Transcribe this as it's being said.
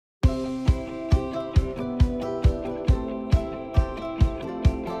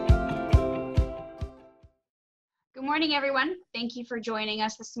Good morning, everyone. Thank you for joining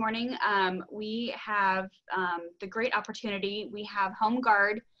us this morning. We have the great opportunity. We have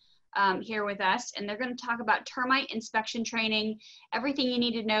HomeGuard here with us, and they're going to talk about termite inspection training, everything you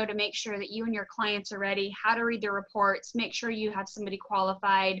need to know to make sure that you and your clients are ready, how to read the reports, make sure you have somebody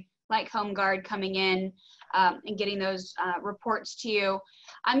qualified like HomeGuard coming in and getting those reports to you.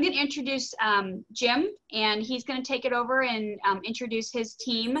 I'm going to introduce Jim, and he's going to take it over and introduce his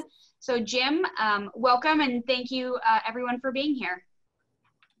team. So Jim, welcome, and thank you everyone for being here.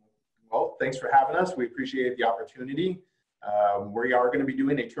 Well, thanks for having us. We appreciate the opportunity. We are going to be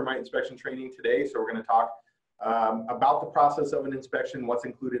doing a termite inspection training today. So we're going to talk about the process of an inspection, what's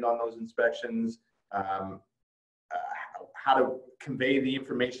included on those inspections, how to convey the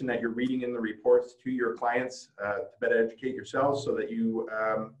information that you're reading in the reports to your clients to better educate yourselves so that you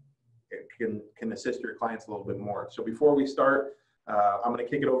can assist your clients a little bit more. So before we start, I'm going to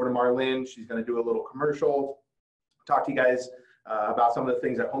kick it over to Marlene. She's going to do a little commercial, talk to you guys about some of the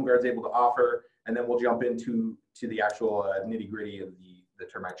things that HomeGuard is able to offer, and then we'll jump into the actual nitty-gritty of the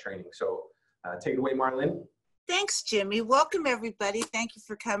termite training. So take it away, Marlene. Thanks, Jimmy. Welcome, everybody. Thank you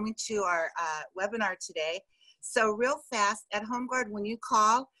for coming to our webinar today. So real fast, at HomeGuard, when you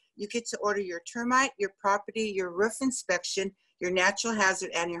call, you get to order your termite, your property, your roof inspection, your natural hazard,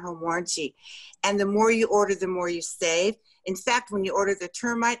 and your home warranty. And the more you order, the more you save. In fact, when you order the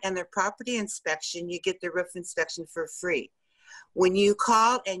termite and the property inspection, you get the roof inspection for free. When you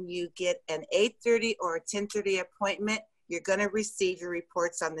call and you get an 8:30 or a 10:30 appointment, you're going to receive your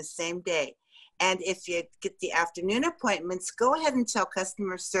reports on the same day. And if you get the afternoon appointments, go ahead and tell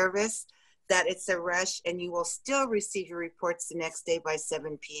customer service that it's a rush, and you will still receive your reports the next day by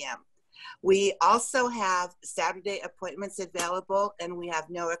 7 p.m. We also have Saturday appointments available, and we have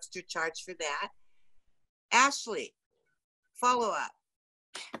no extra charge for that. Ashley, follow up.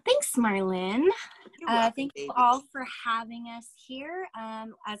 Thanks, Marlene. Thank you baby. all for having us here.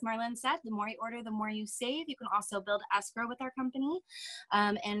 As Marlene said, the more you order, the more you save. You can also build escrow with our company.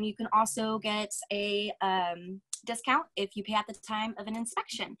 And you can also get a discount if you pay at the time of an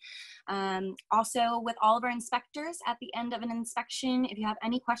inspection. Also, with all of our inspectors, at the end of an inspection, if you have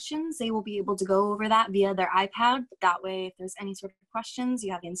any questions, they will be able to go over that via their iPad. That way, if there's any sort of questions,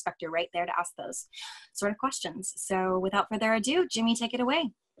 you have the inspector right there to ask those sort of questions. So without further ado, Jimmy, take it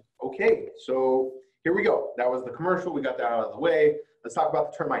away. Okay, so here we go. That was the commercial. We got that out of the way. Let's talk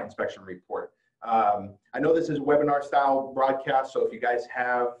about the termite inspection report. I know this is a webinar style broadcast, so if you guys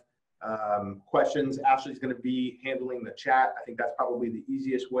have questions, Ashley's going to be handling the chat. I think that's probably the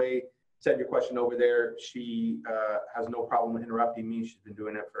easiest way. Send your question over there. She has no problem interrupting me. She's been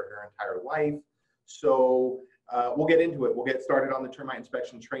doing it for her entire life. So we'll get into it. We'll get started on the termite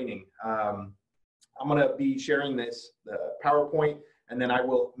inspection training. I'm going to be sharing this PowerPoint, and then I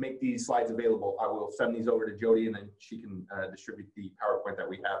will make these slides available. I will send these over to Jody, and then she can distribute the PowerPoint that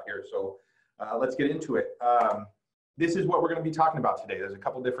we have here. So let's get into it. This is what we're going to be talking about today. There's a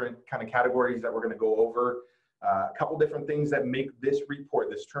couple different kind of categories that we're going to go over. A couple different things that make this report,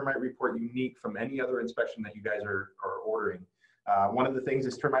 this termite report, unique from any other inspection that you guys are ordering. One of the things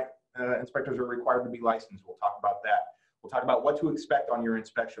is termite inspectors are required to be licensed. We'll talk about that. We'll talk about what to expect on your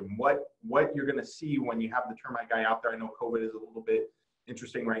inspection, what you're going to see when you have the termite guy out there. I know COVID is a little bit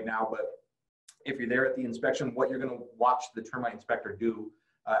interesting right now, but if you're there at the inspection, what you're going to watch the termite inspector do,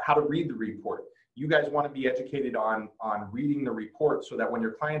 how to read the report. You guys want to be educated on reading the report so that when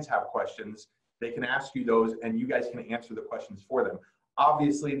your clients have questions, they can ask you those and you guys can answer the questions for them.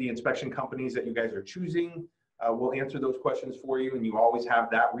 Obviously, the inspection companies that you guys are choosing will answer those questions for you, and you always have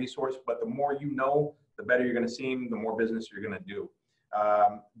that resource. But the more you know, the better you're going to see them, the more business you're going to do.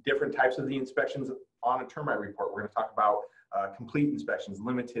 Different types of the inspections on a termite report. We're going to talk about complete inspections,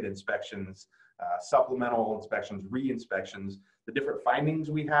 limited inspections, supplemental inspections, re-inspections, the different findings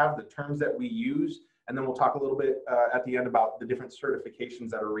we have, the terms that we use, and then we'll talk a little bit at the end about the different certifications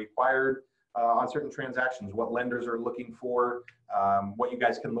that are required on certain transactions, what lenders are looking for, what you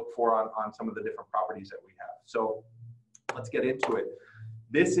guys can look for on some of the different properties that we have. So let's get into it.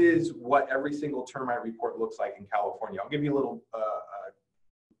 This is what every single termite report looks like in California. I'll give you a little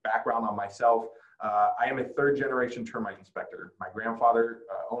background on myself. I am a third-generation termite inspector. My grandfather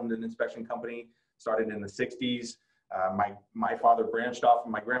owned an inspection company, started in the 60s. My father branched off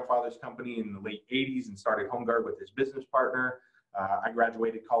of my grandfather's company in the late 80s and started HomeGuard with his business partner. I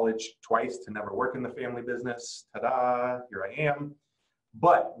graduated college twice to never work in the family business. Ta-da, here I am.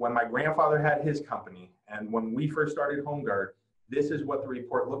 But when my grandfather had his company and when we first started HomeGuard, this is what the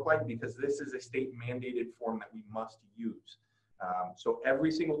report looked like because this is a state mandated form that we must use. So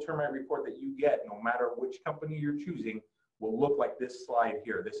every single termite report that you get, no matter which company you're choosing, will look like this slide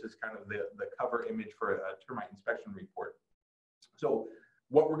here. This is kind of the cover image for a termite inspection report. So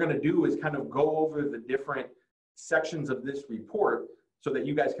what we're going to do is kind of go over the different sections of this report so that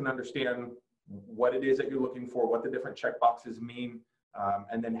you guys can understand what it is that you're looking for, what the different checkboxes mean,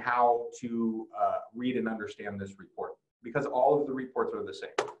 and then how to read and understand this report, because all of the reports are the same.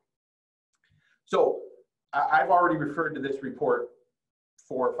 So I've already referred to this report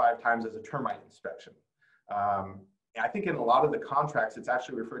 4 or 5 times as a termite inspection. I think in a lot of the contracts, it's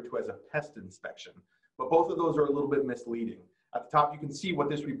actually referred to as a pest inspection, but both of those are a little bit misleading. At the top, you can see what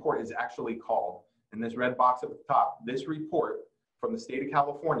this report is actually called. In this red box at the top, this report from the state of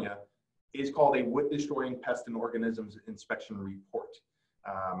California is called a wood destroying pest and organisms inspection report.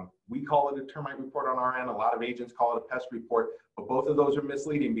 We call it a termite report on our end. A lot of agents call it a pest report, but both of those are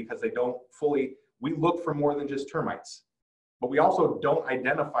misleading because they don't fully, we look for more than just termites, but we also don't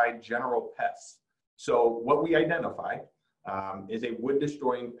identify general pests. So what we identify is a wood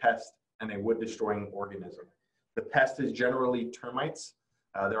destroying pest and a wood destroying organism. The pest is generally termites.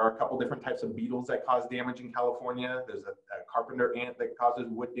 There are a couple different types of beetles that cause damage in California. There's a carpenter ant that causes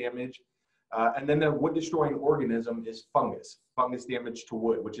wood damage. And then the wood destroying organism is fungus damage to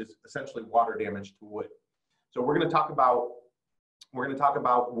wood, which is essentially water damage to wood. So we're going to talk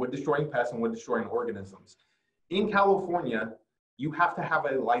about wood destroying pests and wood destroying organisms. In California, you have to have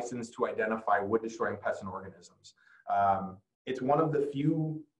a license to identify wood destroying pests and organisms. It's one of the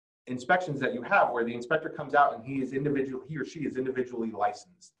few inspections that you have where the inspector comes out and he or she is individually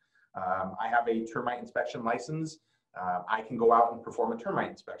licensed. I have a termite inspection license. I can go out and perform a termite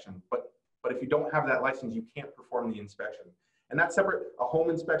inspection, but if you don't have that license, you can't perform the inspection. And that's separate. A home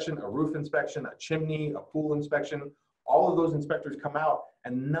inspection, a roof inspection, a chimney, a pool inspection, all of those inspectors come out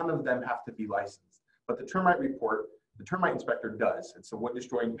and none of them have to be licensed. But the termite report, the termite inspector does. It's a wood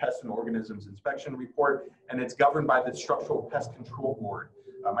destroying pests and organisms inspection report, and it's governed by the Structural Pest Control Board.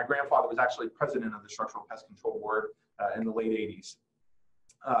 My grandfather was actually president of the Structural Pest Control Board in the late 80s.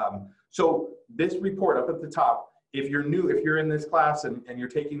 So this report up at the top, if you're new, if you're in this class and you're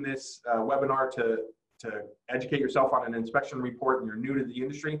taking this webinar to educate yourself on an inspection report and you're new to the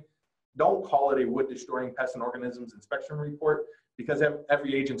industry, don't call it a wood destroying pests and organisms inspection report, because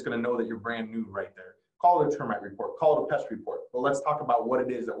every agent's going to know that you're brand new right there. Call it a termite report, call it a pest report. But let's talk about what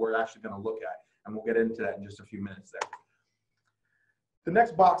it is that we're actually going to look at, and we'll get into that in just a few minutes there. The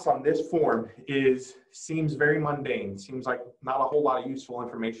next box on this form seems very mundane, seems like not a whole lot of useful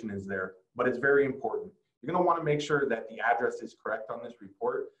information is there, but it's very important. You're going to want to make sure that the address is correct on this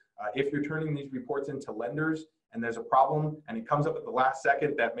report. If you're turning these reports into lenders and there's a problem and it comes up at the last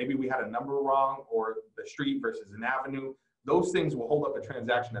second that maybe we had a number wrong or the street versus an avenue, those things will hold up a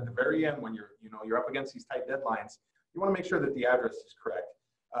transaction at the very end when you're up against these tight deadlines. You want to make sure that the address is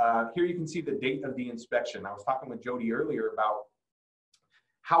correct. Here you can see the date of the inspection. I was talking with Jody earlier about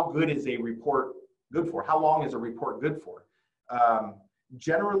how good is a report good for? How long is a report good for?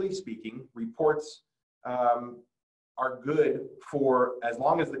 Generally speaking, reports are good for as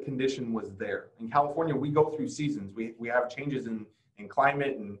long as the condition was there. In California, we go through seasons. We have changes in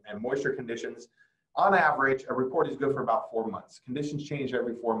climate and moisture conditions. On average, a report is good for about 4 months. Conditions change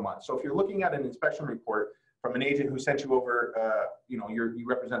every 4 months. So if you're looking at an inspection report from an agent who sent you over, you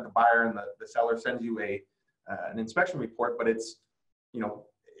represent the buyer and the seller sends you an inspection report, but it's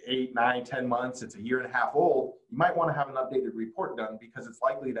 8, 9, 10 months, it's a year and a half old, you might want to have an updated report done because it's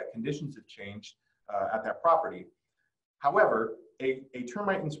likely that conditions have changed at that property. However, a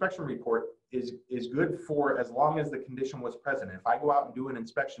termite inspection report is good for as long as the condition was present. If I go out and do an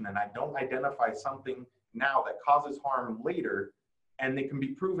inspection and I don't identify something now that causes harm later, and it can be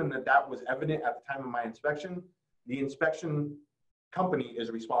proven that that was evident at the time of my inspection, the inspection company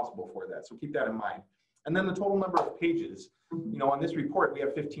is responsible for that. So keep that in mind. And then the total number of pages. On this report, we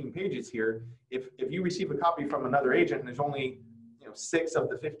have 15 pages here. If you receive a copy from another agent and there's only 6 of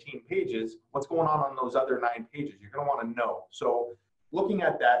the 15 pages, what's going on those other 9 pages? You're going to want to know. So looking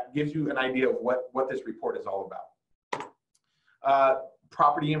at that gives you an idea of what this report is all about.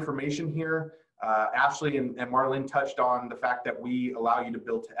 Property information here. Ashley and Marlene touched on the fact that we allow you to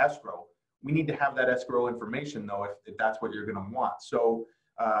bill to escrow. We need to have that escrow information though, if that's what you're going to want. So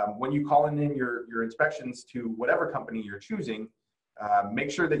when you call in your inspections to whatever company you're choosing,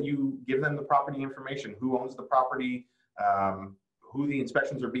 make sure that you give them the property information, who owns the property, who the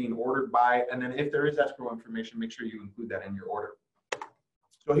inspections are being ordered by, and then if there is escrow information, make sure you include that in your order.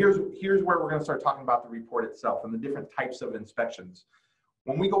 So here's where we're going to start talking about the report itself and the different types of inspections.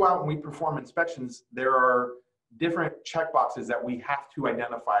 When we go out and we perform inspections, there are different checkboxes that we have to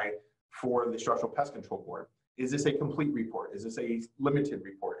identify for the Structural Pest Control Board. Is this a complete report? Is this a limited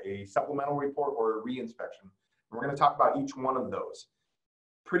report, a supplemental report, or a re-inspection? And we're going to talk about each one of those.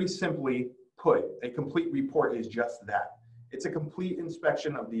 Pretty simply put, a complete report is just that. It's a complete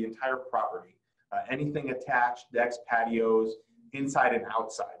inspection of the entire property. Anything attached, decks, patios, inside and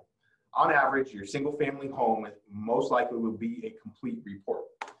outside. On average, your single family home most likely will be a complete report.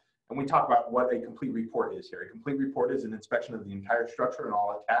 And we talk about what a complete report is here. A complete report is an inspection of the entire structure and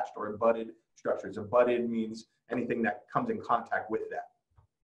all attached or abutted structures. Abutted means anything that comes in contact with that.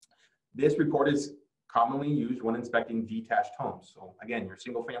 This report is commonly used when inspecting detached homes. So again, your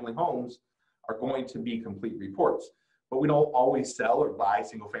single family homes are going to be complete reports. But we don't always sell or buy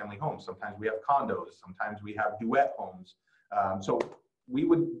single family homes. Sometimes we have condos, sometimes we have duet homes. So we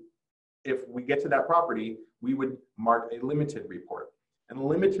would, if we get to that property, we would mark a limited report. And a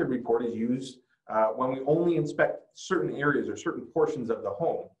limited report is used when we only inspect certain areas or certain portions of the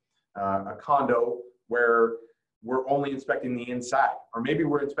home. A condo where we're only inspecting the inside, or maybe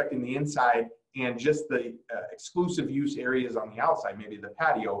we're inspecting the inside and just the exclusive use areas on the outside, maybe the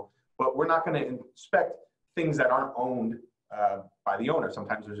patio, but we're not going to inspect things that aren't owned by the owner.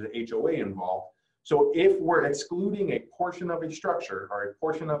 Sometimes there's an HOA involved. So if we're excluding a portion of a structure or a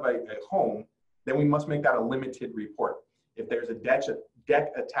portion of a home, then we must make that a limited report. If there's a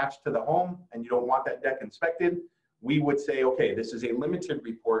deck attached to the home and you don't want that deck inspected, we would say, okay, this is a limited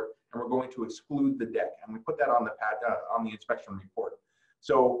report and we're going to exclude the deck. And we put that on the inspection report.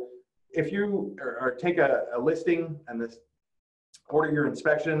 So if you take a listing and order your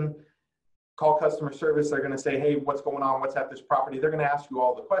inspection, call customer service, they're going to say, hey, what's going on? What's at this property? They're going to ask you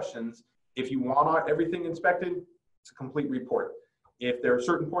all the questions. If you want everything inspected, it's a complete report. If there are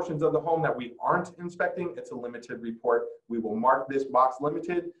certain portions of the home that we aren't inspecting, it's a limited report. We will mark this box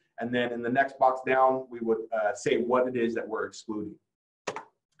limited, and then in the next box down, we would say what it is that we're excluding.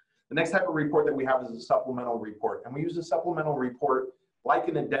 The next type of report that we have is a supplemental report, and we use a supplemental report like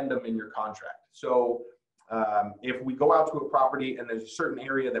an addendum in your contract. So if we go out to a property and there's a certain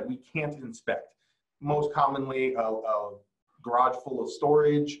area that we can't inspect, most commonly a garage full of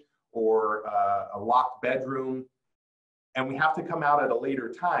storage or a locked bedroom, and we have to come out at a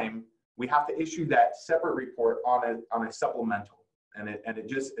later time, we have to issue that separate report on a supplemental. And it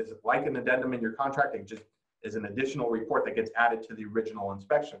just is like an addendum in your contract. It just is an additional report that gets added to the original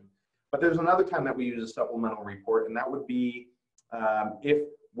inspection. But there's another time that we use a supplemental report, and that would be if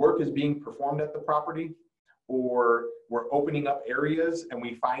work is being performed at the property, or we're opening up areas and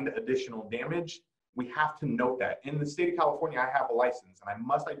we find additional damage, we have to note that. In the state of California, I have a license and I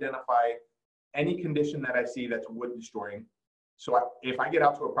must identify any condition that I see that's wood destroying. So if I get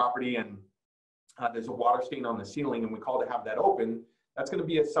out to a property and there's a water stain on the ceiling and we call to have that open, that's going to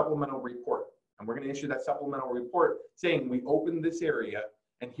be a supplemental report. And we're going to issue that supplemental report saying we opened this area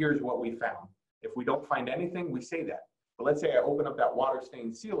and here's what we found. If we don't find anything, we say that. But let's say I open up that water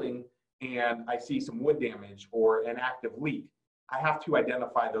stained ceiling and I see some wood damage or an active leak. I have to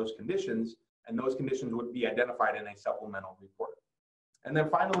identify those conditions, and those conditions would be identified in a supplemental report. And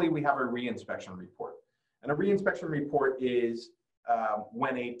then finally, we have a reinspection report. And a reinspection report is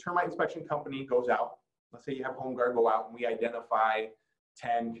when a termite inspection company goes out, let's say you have HomeGuard go out and we identify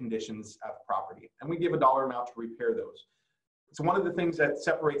 10 conditions at the property, and we give a dollar amount to repair those. So one of the things that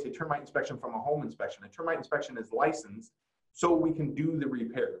separates a termite inspection from a home inspection, a termite inspection is licensed so we can do the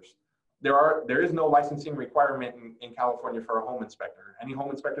repairs. There is no licensing requirement in California for a home inspector. Any home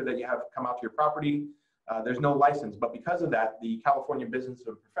inspector that you have come out to your property, there's no license. But because of that, the California Business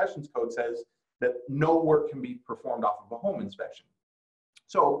and Professions Code says that no work can be performed off of a home inspection.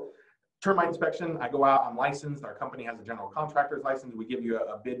 So termite inspection, I go out, I'm licensed, our company has a general contractor's license, we give you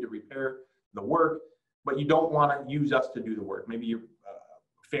a bid to repair the work, but you don't want to use us to do the work. Maybe your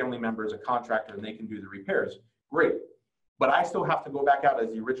family member is a contractor and they can do the repairs. Great. But I still have to go back out as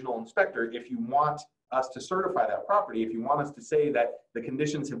the original inspector if you want us to certify that property. If you want us to say that the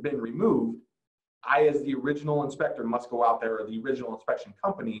conditions have been removed, I, as the original inspector, must go out there, or the original inspection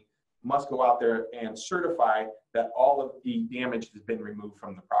company must go out there and certify that all of the damage has been removed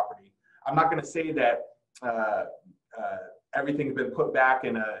from the property. I'm not going to say that everything's been put back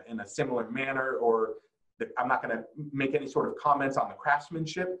in a similar manner, or I'm not going to make any sort of comments on the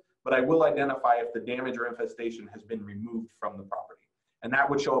craftsmanship, but I will identify if the damage or infestation has been removed from the property. And that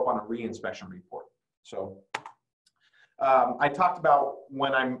would show up on a reinspection report. So I talked about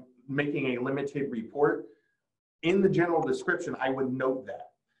when I'm making a limited report, in the general description, I would note that.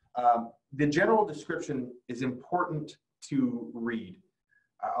 The general description is important to read.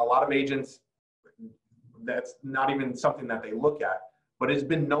 A lot of agents, that's not even something that they look at, but it's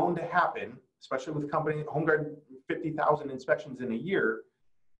been known to happen, especially with companies, HomeGuard 50,000 inspections in a year.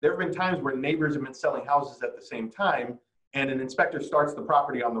 There have been times where neighbors have been selling houses at the same time and an inspector starts the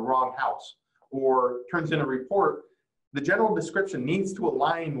property on the wrong house, or turns in a report, the general description needs to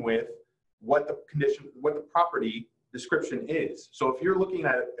align with what the condition, what the property description is. So if you're looking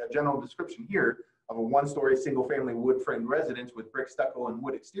at a general description here of a 1-story single-family wood framed residence with brick, stucco, and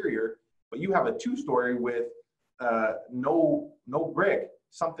wood exterior, but you have a 2-story with no brick,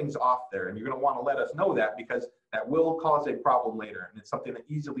 something's off there, and you're going to want to let us know that, because that will cause a problem later, and it's something that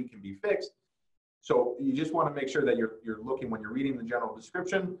easily can be fixed. So you just want to make sure that you're looking, when you're reading the general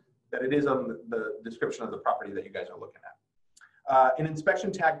description, that it is on the description of the property that you guys are looking at. An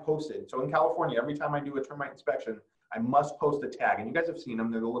inspection tag posted. So in California, every time I do a termite inspection, I must post a tag, and you guys have seen them.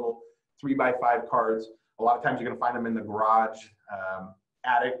 They're the little 3x5 cards. A lot of times you're going to find them in the garage,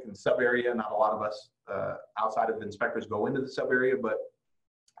 attic, and sub area. Not a lot of us outside of inspectors go into the sub area, but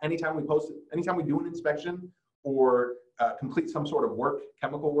anytime we post it, anytime we do an inspection or complete some sort of work,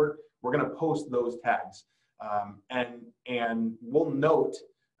 chemical work, we're going to post those tags, and we'll note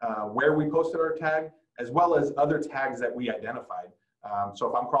where we posted our tag, as well as other tags that we identified. So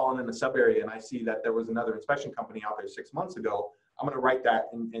if I'm crawling in the sub area and I see that there was another inspection company out there 6 months ago, I'm going to write that,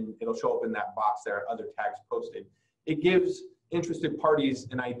 and it'll show up in that box there, other tags posted. It gives interested parties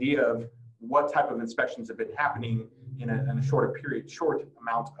an idea of what type of inspections have been happening in a short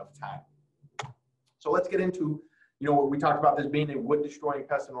amount of time. So let's get into, what we talked about, this being a wood destroying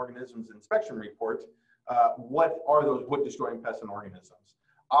pests and organisms inspection report. What are those wood destroying pests and organisms?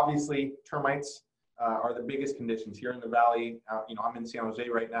 Obviously, termites are the biggest conditions here in the valley. I'm in San Jose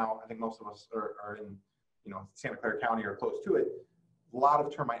right now. I think most of us are in, Santa Clara County or close to it. A lot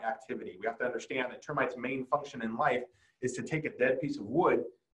of termite activity. We have to understand that termites' main function in life is to take a dead piece of wood,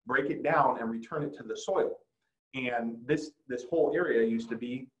 break it down, and return it to the soil. And this whole area used to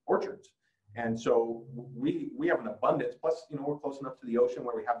be orchards. And so we have an abundance, plus, we're close enough to the ocean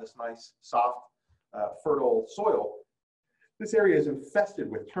where we have this nice, soft, fertile soil. This area is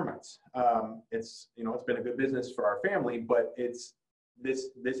infested with termites. It's been a good business for our family, but this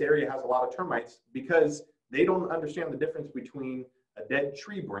area has a lot of termites because they don't understand the difference between a dead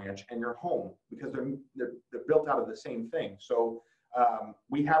tree branch and your home, because they're built out of the same thing. So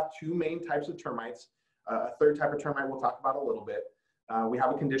we have 2 main types of termites. A third type of termite we'll talk about a little bit. We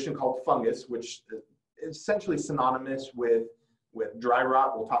have a condition called fungus, which is essentially synonymous with dry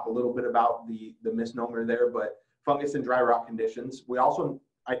rot. We'll talk a little bit about the misnomer there, but fungus and dry rot conditions. We also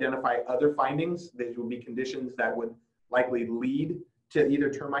identify other findings. These will be conditions that would likely lead to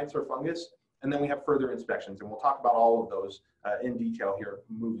either termites or fungus. And then we have further inspections, and we'll talk about all of those in detail here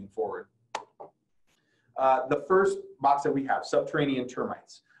moving forward. The first box that we have, subterranean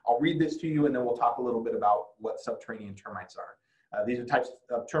termites. I'll read this to you, and then we'll talk a little bit about what subterranean termites are. These are types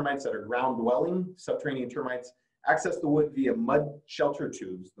of termites that are ground dwelling. Subterranean termites access the wood via mud shelter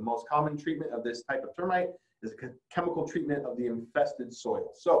tubes. The most common treatment of this type of termite is a chemical treatment of the infested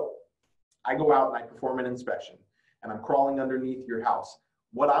soil. So I go out and I perform an inspection, and I'm crawling underneath your house.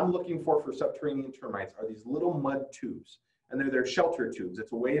 What I'm looking for subterranean termites are these little mud tubes, and they're their shelter tubes.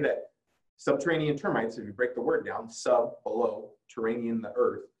 It's a way that subterranean termites, if you break the word down, sub, below, terranean, the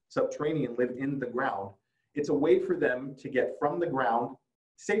earth, subterranean, live in the ground. It's a way for them to get from the ground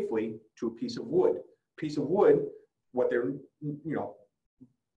safely to a piece of wood. Piece of wood, what they're,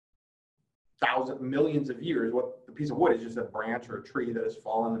 millions of years, what the piece of wood is just a branch or a tree that has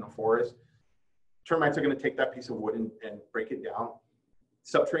fallen in a forest. Termites are going to take that piece of wood and break it down.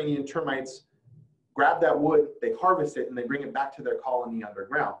 Subterranean termites grab that wood, they harvest it, and they bring it back to their colony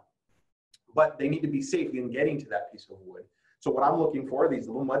underground. But they need to be safe in getting to that piece of wood. So what I'm looking for are these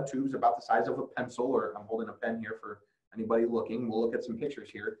little mud tubes about the size of a pencil, or I'm holding a pen here for anybody looking. We'll look at some pictures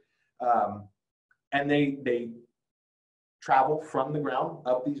here. And they travel from the ground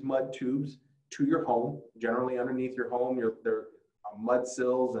up these mud tubes to your home, generally underneath your home. There are mud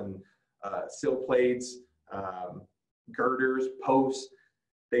sills and sill plates, girders, posts.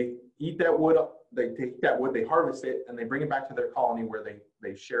 They eat that wood up, they take that wood, they harvest it, and they bring it back to their colony where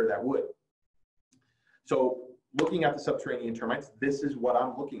they share that wood. So looking at the subterranean termites, this is what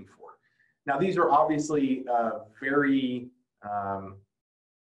I'm looking for. Now, these are obviously very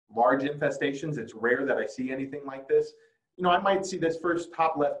large infestations. It's rare that I see anything like this. I might see this first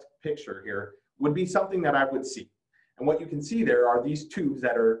top left picture here would be something that I would see. And what you can see there are these tubes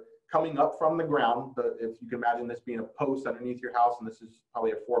that are coming up from the ground. If you can imagine this being a post underneath your house, and this is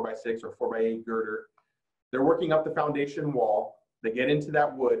probably a 4x6 or 4x8 girder. They're working up the foundation wall. They get into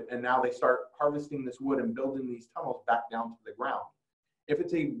that wood, and now they start harvesting this wood and building these tunnels back down to the ground. If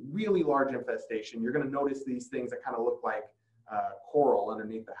it's a really large infestation, you're going to notice these things that kind of look like coral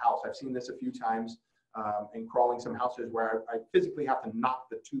underneath the house. I've seen this a few times in crawling some houses where I physically have to knock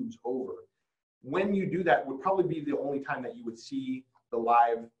the tubes over. When you do that would probably be the only time that you would see the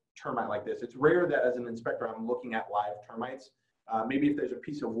live termite like this. It's rare that as an inspector, I'm looking at live termites. Maybe if there's a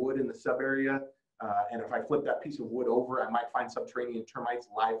piece of wood in the sub area, and if I flip that piece of wood over, I might find subterranean termites,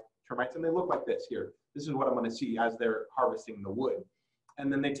 live termites, and they look like this here. This is what I'm going to see as they're harvesting the wood.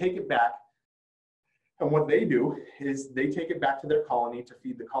 And then they take it back, and what they do is they take it back to their colony to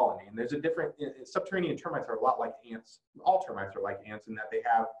feed the colony. And there's a different, subterranean termites are a lot like ants. All termites are like ants in that they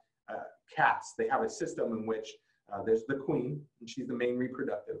have casts. They have a system in which there's the queen, and she's the main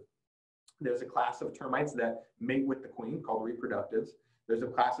reproductive. There's a class of termites that mate with the queen called reproductives. There's a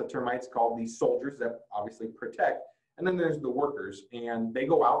class of termites called the soldiers that obviously protect. And then there's the workers, and they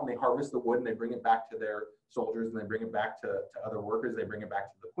go out and they harvest the wood and they bring it back to their soldiers, and they bring it back to other workers. They bring it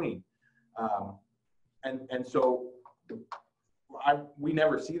back to the queen. And so we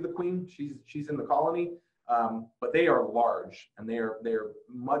never see the queen. She's in the colony, but they are large, and they're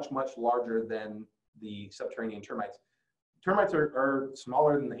much, much larger than the subterranean termites. Termites are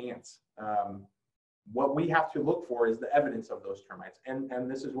smaller than the ants. What we have to look for is the evidence of those termites, and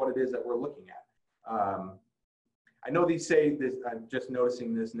this is what it is that we're looking at. I know these say this, I'm just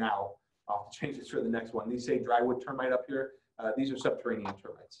noticing this now. I'll change this for the next one. These say drywood termite up here. These are subterranean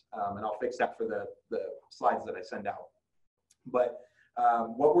termites, and I'll fix that for the slides that I send out. But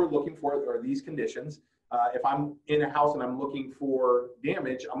what we're looking for are these conditions. If I'm in a house and I'm looking for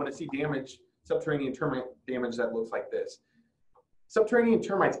damage, I'm going to see damage, subterranean termite damage that looks like this. Subterranean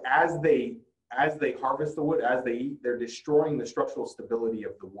termites, as they harvest the wood, as they eat, they're destroying the structural stability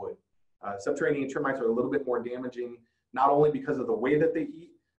of the wood. Subterranean termites are a little bit more damaging, not only because of the way that they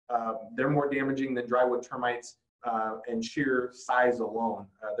eat, they're more damaging than drywood termites and sheer size alone.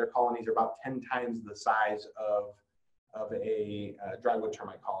 Their colonies are about 10 times the size of a drywood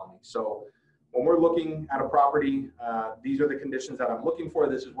termite colony. So when we're looking at a property, these are the conditions that I'm looking for.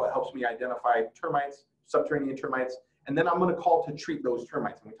 This is what helps me identify termites, subterranean termites, and then I'm going to call to treat those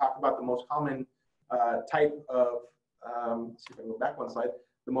termites. And we talked about the most common type of, let's see if I can go back one slide.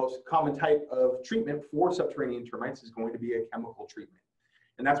 The most common type of treatment for subterranean termites is going to be a chemical treatment.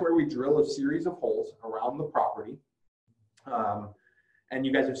 And that's where we drill a series of holes around the property. And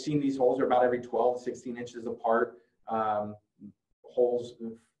you guys have seen these holes are about every 12, 16 inches apart. Holes,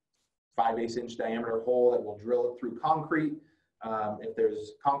 5/8 inch diameter hole that will drill it through concrete. If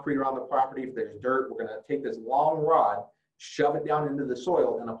there's concrete around the property, if there's dirt, we're going to take this long rod, shove it down into the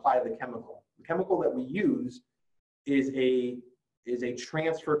soil, and apply the chemical. The chemical that we use is a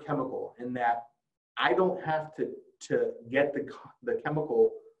transfer chemical, in that I don't have to get the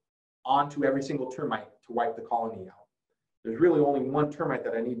chemical onto every single termite to wipe the colony out. There's really only one termite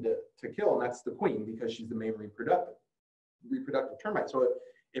that I need to kill, and that's the queen, because she's the main reproductive termite. So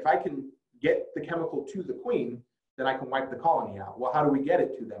if I can get the chemical to the queen, then I can wipe the colony out. Well, how do we get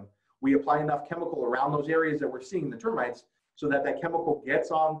it to them? We apply enough chemical around those areas that we're seeing the termites so that that chemical gets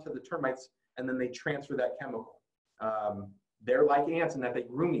onto the termites, and then they transfer that chemical. They're like ants in that they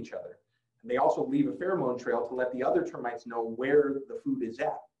groom each other. And they also leave a pheromone trail to let the other termites know where the food is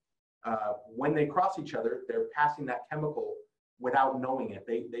at. When they cross each other, they're passing that chemical without knowing it.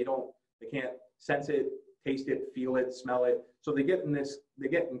 They can't sense it, taste it, feel it, smell it. So they get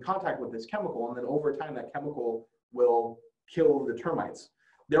in contact with this chemical, and then over time that chemical will kill the termites.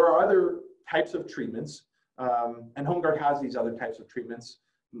 There are other types of treatments, and HomeGuard has these other types of treatments,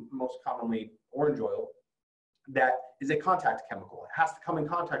 most commonly orange oil, that is a contact chemical. It has to come in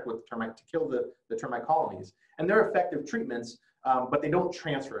contact with the termite to kill the termite colonies. And they're effective treatments, but they don't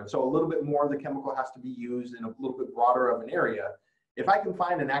transfer. And so a little bit more of the chemical has to be used in a little bit broader of an area. If I can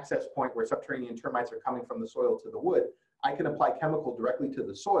find an access point where subterranean termites are coming from the soil to the wood, I can apply chemical directly to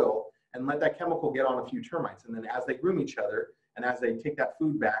the soil and let that chemical get on a few termites. And then as they groom each other, and as they take that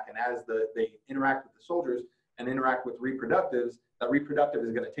food back, and as they interact with the soldiers and interact with reproductives, that reproductive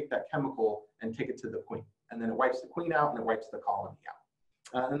is going to take that chemical and take it to the queen. And then it wipes the queen out, and it wipes the colony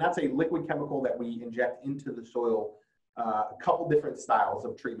out. And that's a liquid chemical that we inject into the soil. A couple different styles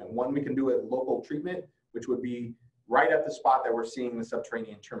of treatment. One, we can do a local treatment, which would be right at the spot that we're seeing the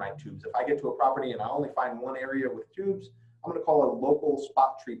subterranean termite tubes. If I get to a property and I only find one area with tubes, I'm going to call a local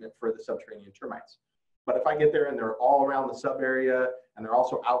spot treatment for the subterranean termites. But if I get there and they're all around the sub area, and they're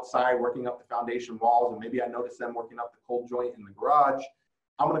also outside working up the foundation walls, and maybe I notice them working up the cold joint in the garage,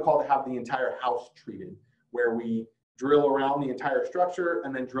 I'm going to call to have the entire house treated, where we drill around the entire structure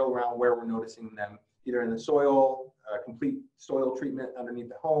and then drill around where we're noticing them, either in the soil, complete soil treatment underneath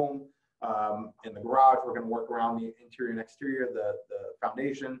the home. In the garage, we're going to work around the interior and exterior, the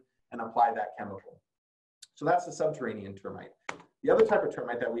foundation, and apply that chemical. So that's the subterranean termite. The other type of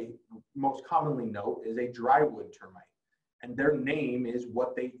termite that we most commonly note is a drywood termite. And their name is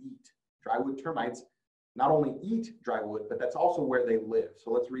what they eat. Drywood termites not only eat dry wood, but that's also where they live.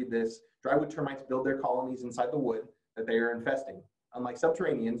 So let's read this. Dry wood termites build their colonies inside the wood that they are infesting. Unlike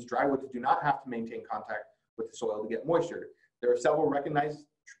subterraneans, dry woods do not have to maintain contact with the soil to get moisture. There are several recognized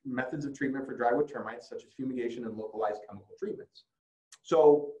methods of treatment for dry wood termites, such as fumigation and localized chemical treatments.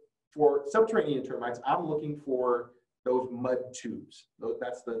 So for subterranean termites, I'm looking for those mud tubes.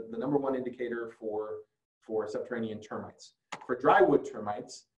 That's the number one indicator for subterranean termites. For dry wood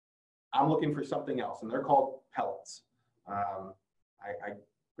termites, I'm looking for something else, and they're called pellets. I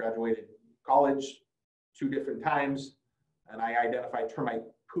graduated college 2 different times, and I identify termite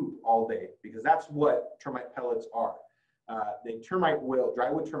poop all day because that's what termite pellets are. Dry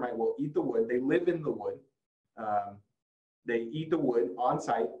wood termite will eat the wood. They live in the wood. They eat the wood on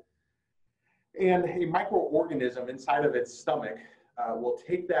site, and a microorganism inside of its stomach will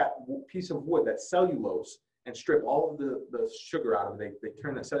take that piece of wood, that cellulose, and strip all of the sugar out of it. They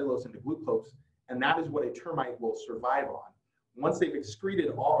turn the cellulose into glucose, and that is what a termite will survive on. Once they've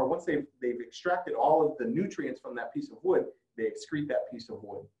excreted all, or once they've extracted all of the nutrients from that piece of wood, they excrete that piece of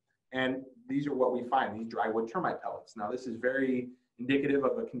wood. And these are what we find, these dry wood termite pellets. Now, this is very indicative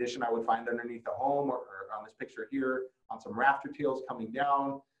of a condition I would find underneath the home, or on this picture here, on some rafter tails coming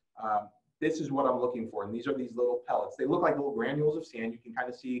down. This is what I'm looking for, and these are these little pellets. They look like little granules of sand. You can kind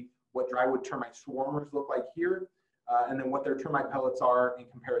of see what dry wood termite swarmers look like here, and then what their termite pellets are in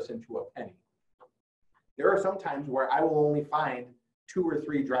comparison to a penny. There are some times where I will only find 2 or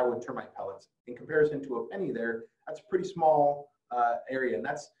 3 dry wood termite pellets. In comparison to a penny there, that's a pretty small area, and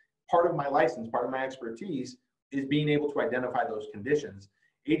that's part of my license, part of my expertise is being able to identify those conditions.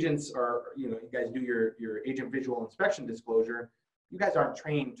 Agents are, you guys do your agent visual inspection disclosure. You guys aren't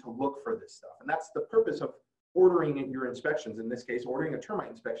trained to look for this stuff. And that's the purpose of ordering your inspections. In this case, ordering a termite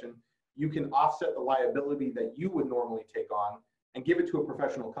inspection, you can offset the liability that you would normally take on and give it to a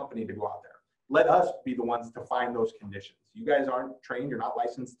professional company to go out there. Let us be the ones to find those conditions. You guys aren't trained, you're not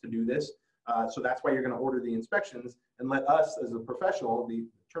licensed to do this. So that's why you're gonna order the inspections, and let us as a professional, the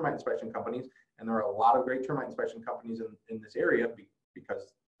termite inspection companies, and there are a lot of great termite inspection companies in this area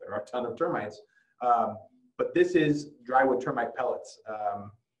because there are a ton of termites. But this is dry wood termite pellets.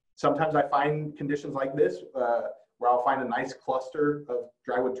 Sometimes I find conditions like this where I'll find a nice cluster of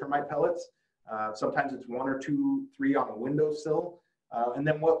dry wood termite pellets. Sometimes it's 1 or 2, 3 on a windowsill. And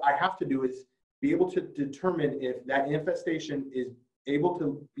then what I have to do is be able to determine if that infestation is able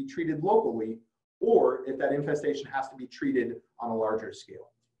to be treated locally, or if that infestation has to be treated on a larger scale.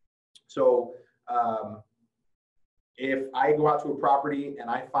 So if I go out to a property and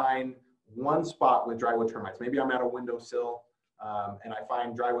I find one spot with dry wood termites, maybe I'm at a windowsill and I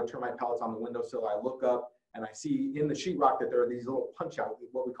find dry wood termite pellets on the windowsill, I look up and I see in the sheetrock that there are these little punch out,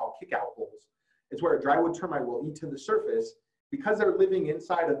 what we call kick out holes. It's where a dry wood termite will eat to the surface. Because they're living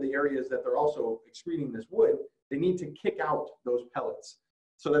inside of the areas that they're also excreting this wood, they need to kick out those pellets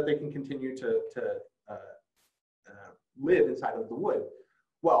so that they can continue to live inside of the wood.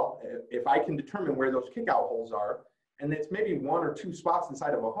 Well, if I can determine where those kick out holes are, and it's maybe 1 or 2 spots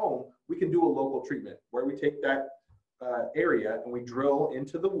inside of a home, we can do a local treatment where we take that area and we drill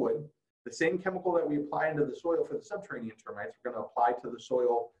into the wood. The same chemical that we apply into the soil for the subterranean termites, we're going to apply to the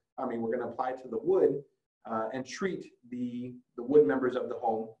soil. We're going to apply to the wood and treat the wood members of the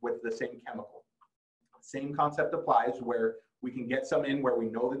home with the same chemical. Same concept applies where we can get some in where we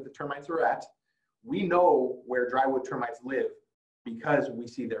know that the termites are at. We know where dry wood termites live because we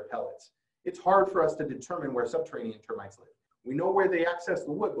see their pellets. It's hard for us to determine where subterranean termites live. We know where they access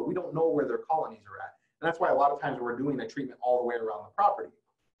the wood, but we don't know where their colonies are at. And that's why a lot of times we're doing a treatment all the way around the property.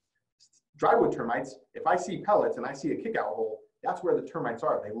 Dry wood termites, if I see pellets and I see a kick out hole, that's where the termites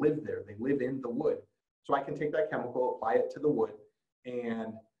are. They live there. They live in the wood. So I can take that chemical, apply it to the wood,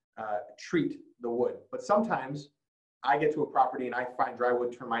 and treat the wood. But sometimes I get to a property and I find dry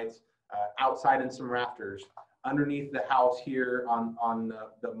wood termites outside in some rafters, underneath the house here on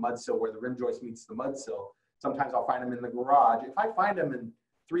the mud sill where the rim joist meets the mud sill. Sometimes I'll find them in the garage. If I find them in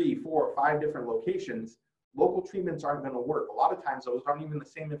 3, 4, 5 different locations, local treatments aren't going to work. A lot of times those aren't even the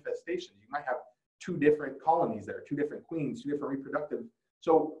same infestation. You might have 2 different colonies there, 2 different queens, 2 different reproductive.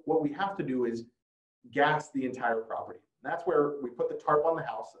 So what we have to do is gas the entire property. And that's where we put the tarp on the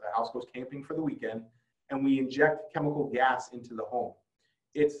house goes camping for the weekend, and we inject chemical gas into the home.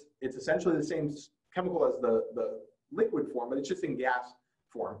 It's essentially the same chemical as the liquid form, but it's just in gas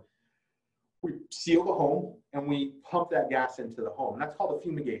form. We seal the home and we pump that gas into the home. And that's called a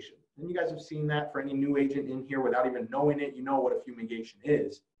fumigation. And you guys have seen that. For any new agent in here without even knowing it, you know what a fumigation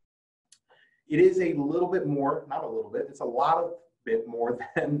is. It is a little bit more, not a little bit, it's a lot of bit more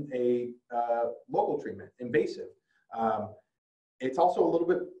than a local treatment, invasive. it's also a little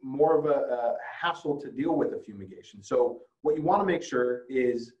bit more of a hassle to deal with the fumigation. So what you want to make sure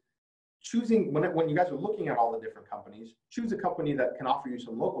is choosing, when you guys are looking at all the different companies, choose a company that can offer you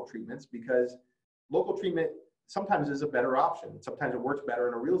some local treatments, because local treatment sometimes is a better option. Sometimes it works better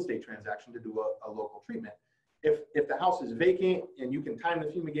in a real estate transaction to do a local treatment. If the house is vacant and you can time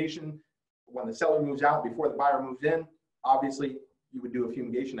the fumigation when the seller moves out before the buyer moves in, obviously you would do a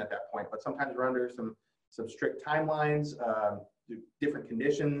fumigation at that point. But sometimes we're under some strict timelines, different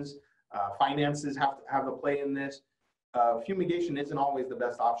conditions, finances have a play in this. Fumigation isn't always the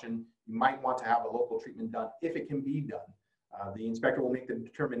best option. You might want to have a local treatment done if it can be done. The inspector will make the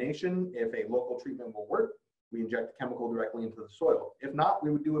determination if a local treatment will work. We inject the chemical directly into the soil. If not, we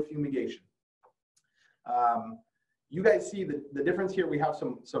would do a fumigation. You guys see the difference here. We have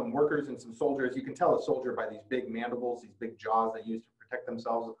some workers and some soldiers. You can tell a soldier by these big mandibles, these big jaws they use to protect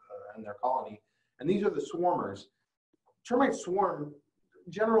themselves and their colony. And these are the swarmers. Termites swarm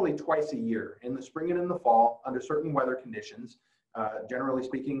generally twice a year, in the spring and in the fall, under certain weather conditions. Generally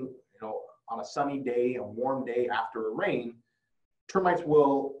speaking, on a sunny day, a warm day after a rain, termites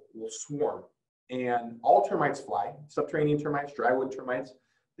will swarm. And all termites fly, subterranean termites, drywood termites,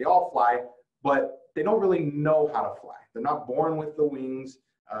 they all fly, but they don't really know how to fly. They're not born with the wings.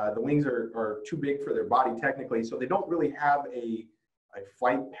 The wings are too big for their body technically, so they don't really have a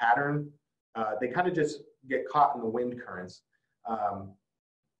flight pattern. They kind of just get caught in the wind currents.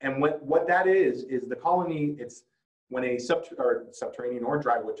 And what that is the colony, it's when a subterranean or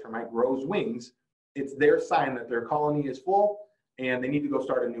drywood termite grows wings, it's their sign that their colony is full and they need to go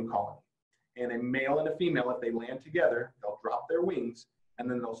start a new colony. And a male and a female, if they land together, they'll drop their wings and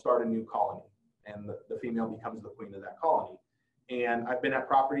then they'll start a new colony. And the female becomes the queen of that colony. And I've been at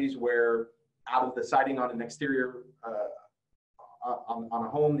properties where out of the siding on an exterior, on a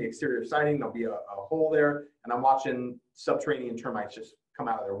home, the exterior siding, there'll be a hole there, and I'm watching subterranean termites just come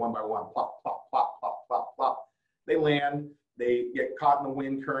out of there one by one, plop, plop, plop, plop, plop, plop. They land, they get caught in the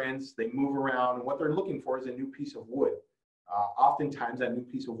wind currents, they move around, and what they're looking for is a new piece of wood. Oftentimes that new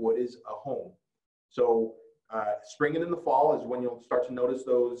piece of wood is a home. So spring and in the fall is when you'll start to notice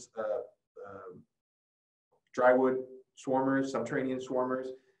those drywood swarmers, subterranean swarmers.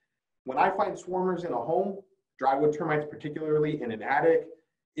 When I find swarmers in a home, drywood termites particularly in an attic,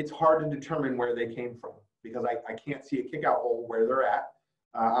 it's hard to determine where they came from because I can't see a kick-out hole where they're at.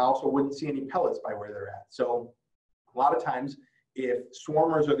 I also wouldn't see any pellets by where they're at. So a lot of times, if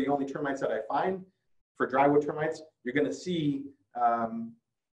swarmers are the only termites that I find, for drywood termites, you're gonna see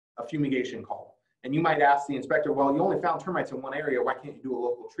a fumigation call. And you might ask the inspector, well, you only found termites in one area, why can't you do a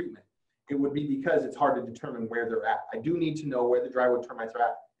local treatment? It would be because it's hard to determine where they're at. I do need to know where the drywood termites are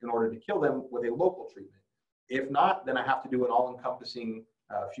at in order to kill them with a local treatment. If not, then I have to do an all-encompassing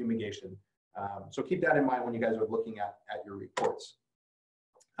fumigation. So keep that in mind when you guys are looking at your reports.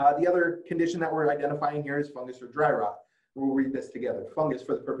 The other condition that we're identifying here is fungus or dry rot. We'll read this together. Fungus,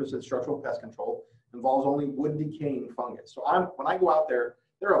 for the purpose of structural pest control, involves only wood decaying fungus. So when I go out there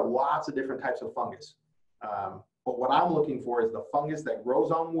are lots of different types of fungus. But what I'm looking for is the fungus that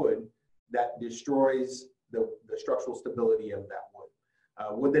grows on wood that destroys the structural stability of that wood.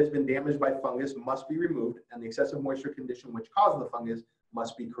 Wood that's been damaged by fungus must be removed, and the excessive moisture condition which caused the fungus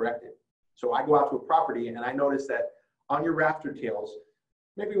must be corrected. So I go out to a property and I notice that on your rafter tails,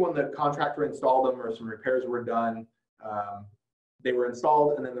 maybe when the contractor installed them or some repairs were done, they were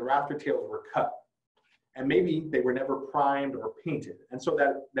installed and then the rafter tails were cut. And maybe they were never primed or painted. And so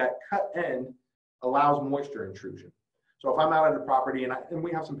that cut end allows moisture intrusion. So if I'm out at a property and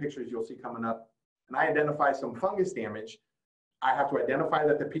we have some pictures you'll see coming up, and I identify some fungus damage, I have to identify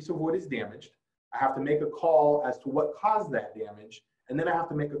that the piece of wood is damaged. I have to make a call as to what caused that damage. And then I have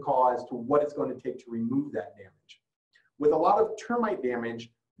to make a call as to what it's going to take to remove that damage. With a lot of termite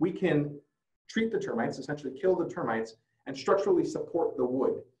damage, we can treat the termites, essentially kill the termites, and structurally support the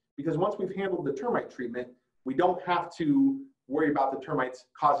wood. Because once we've handled the termite treatment, we don't have to worry about the termites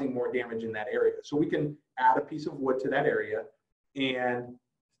causing more damage in that area. So we can add a piece of wood to that area and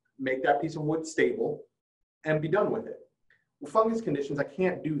make that piece of wood stable and be done with it. With fungus conditions, I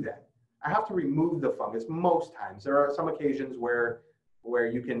can't do that. I have to remove the fungus most times. There are some occasions where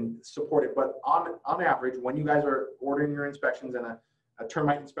you can support it, but on average, when you guys are ordering your inspections and a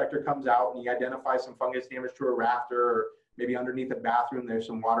termite inspector comes out and he identifies some fungus damage to a rafter, or maybe underneath a bathroom there's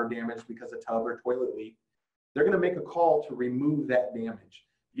some water damage because a tub or toilet leak, they're going to make a call to remove that damage.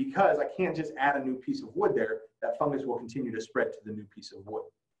 Because I can't just add a new piece of wood there, that fungus will continue to spread to the new piece of wood.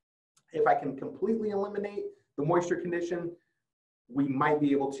 If I can completely eliminate the moisture condition, we might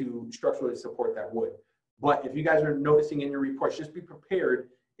be able to structurally support that wood. But if you guys are noticing in your reports, just be prepared.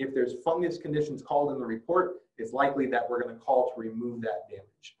 If there's fungus conditions called in the report, it's likely that we're going to call to remove that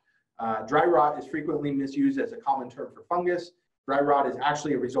damage. Dry rot is frequently misused as a common term for fungus. Dry rot is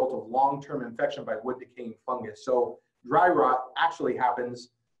actually a result of long-term infection by wood decaying fungus. So dry rot actually happens,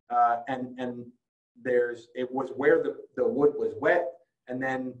 and it was where the wood was wet, and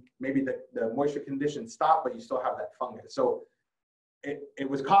then maybe the moisture conditions stop, but you still have that fungus. So it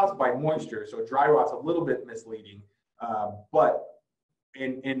was caused by moisture. So dry rot's a little bit misleading, but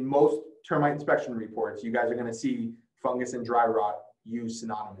in most termite inspection reports, you guys are going to see fungus and dry rot used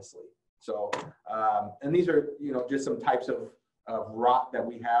synonymously. So, and these are, just some types of rot that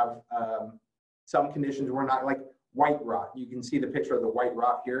we have. Some conditions we're not, like white rot. You can see the picture of the white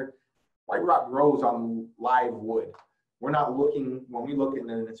rot here. White rot grows on live wood. We're not looking, when we look in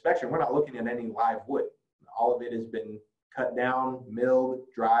an inspection, we're not looking at any live wood. All of it has been cut down, milled,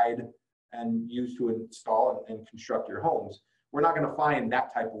 dried, and used to install and construct your homes. We're not going to find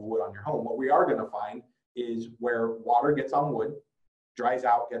that type of wood on your home. What we are going to find is where water gets on wood, dries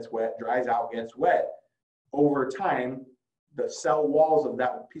out, gets wet, dries out, gets wet. Over time, the cell walls of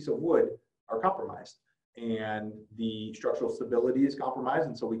that piece of wood are compromised, and the structural stability is compromised,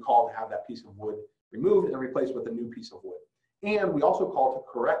 and so we call to have that piece of wood removed and replaced with a new piece of wood. And we also call to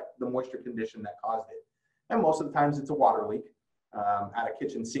correct the moisture condition that caused it. And most of the times it's a water leak at a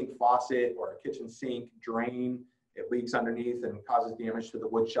kitchen sink faucet or a kitchen sink drain. It leaks underneath and causes damage to the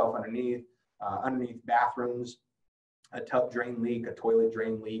wood shelf underneath bathrooms, a tub drain leak, a toilet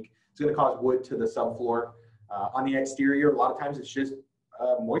drain leak. It's going to cause wood to the subfloor. On the exterior, a lot of times it's just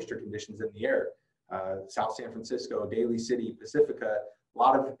moisture conditions in the air. South San Francisco, Daly City, Pacifica, a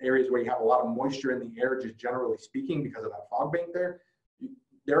lot of areas where you have a lot of moisture in the air, just generally speaking, because of that fog bank there.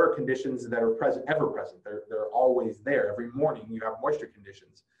 There are conditions that are present, ever present. They're always there. Every morning you have moisture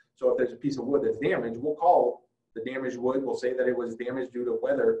conditions. So if there's a piece of wood that's damaged, we'll call the damaged wood. We'll say that it was damaged due to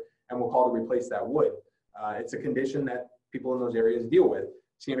weather, and we'll call to replace that wood. It's a condition that people in those areas deal with.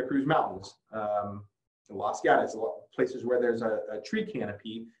 Santa Cruz Mountains, Los Gatos, places where there's a tree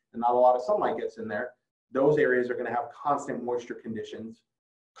canopy and not a lot of sunlight gets in there. Those areas are going to have constant moisture conditions,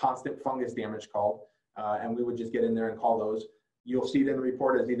 constant fungus damage called, and we would just get in there and call those. You'll see it in the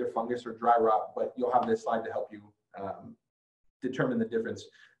report as either fungus or dry rot, but you'll have this slide to help you determine the difference.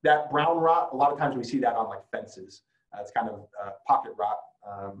 That brown rot, a lot of times we see that on like fences. It's kind of pocket rot,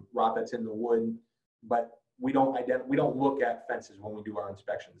 rot that's in the wood, but we don't look at fences when we do our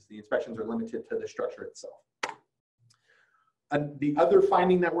inspections. The inspections are limited to the structure itself. The other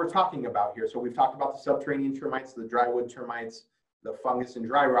finding that we're talking about here, so we've talked about the subterranean termites, the drywood termites, the fungus and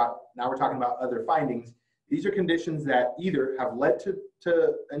dry rot. Now we're talking about other findings. These are conditions that either have led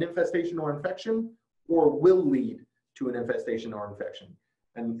to an infestation or infection, or will lead to an infestation or infection.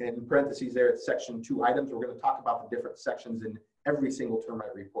 And in parentheses there, it's section 2 items. We're going to talk about the different sections in every single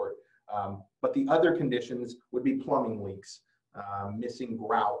termite report. But the other conditions would be plumbing leaks, missing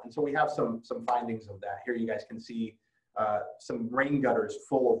grout. And so we have some findings of that. Here you guys can see some rain gutters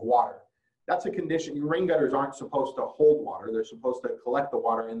full of water. That's a condition. Your rain gutters aren't supposed to hold water. They're supposed to collect the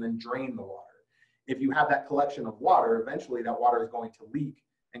water and then drain the water. If you have that collection of water, eventually that water is going to leak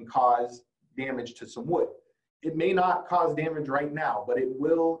and cause damage to some wood. It may not cause damage right now, but it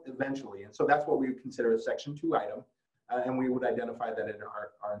will eventually. And so that's what we would consider a section 2 item. And we would identify that in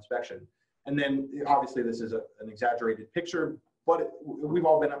our inspection. And then obviously this is an exaggerated picture, but we've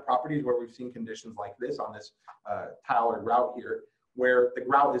all been at properties where we've seen conditions like this on this tile or grout here, where the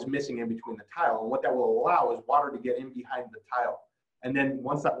grout is missing in between the tile. And what that will allow is water to get in behind the tile. And then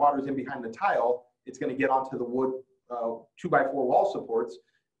once that water is in behind the tile, it's going to get onto the wood 2x4 wall supports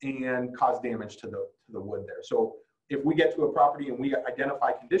and cause damage to the wood there. So if we get to a property and we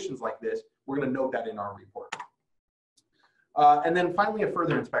identify conditions like this, we're going to note that in our report. And then finally, a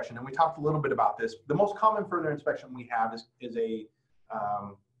further inspection, and we talked a little bit about this. The most common further inspection we have is a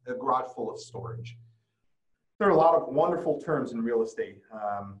garage full of storage. There are a lot of wonderful terms in real estate.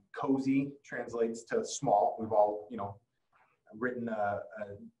 Cozy translates to small. We've all, written a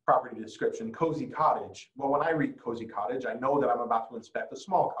property description, cozy cottage. Well, when I read cozy cottage, I know that I'm about to inspect a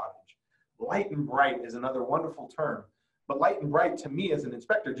small cottage. Light and bright is another wonderful term, but light and bright to me as an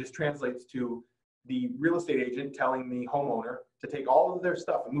inspector just translates to the real estate agent telling the homeowner to take all of their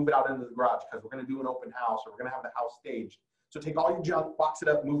stuff and move it out into the garage because we're going to do an open house or we're going to have the house staged. So take all your junk, box it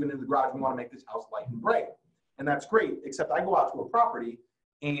up, move it into the garage. We want to make this house light and bright. And that's great, except I go out to a property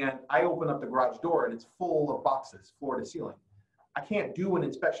and I open up the garage door and it's full of boxes, floor to ceiling. I can't do an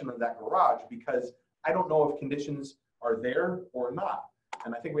inspection of that garage because I don't know if conditions are there or not.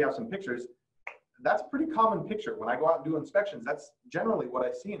 And I think we have some pictures. That's a pretty common picture. When I go out and do inspections, that's generally what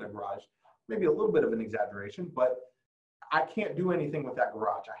I see in a garage. Maybe a little bit of an exaggeration, but I can't do anything with that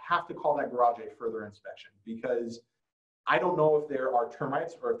garage. I have to call that garage a further inspection because I don't know if there are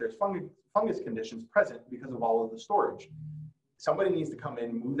termites or if there's fungus conditions present because of all of the storage. Somebody needs to come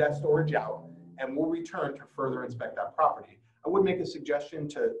in, move that storage out, and we'll return to further inspect that property. I would make a suggestion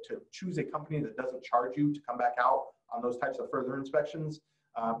to choose a company that doesn't charge you to come back out on those types of further inspections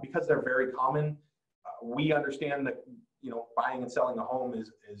because they're very common. We understand that, you know, buying and selling a home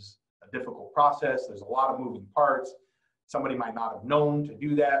is a difficult process. There's a lot of moving parts. Somebody might not have known to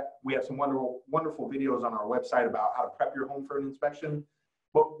do that. We have some wonderful videos on our website about how to prep your home for an inspection.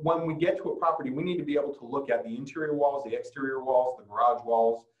 But when we get to a property, we need to be able to look at the interior walls, the exterior walls, the garage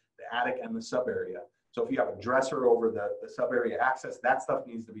walls, the attic, and the sub area. So if you have a dresser over the sub area access, that stuff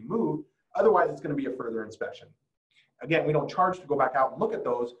needs to be moved. Otherwise, it's going to be a further inspection. Again, we don't charge to go back out and look at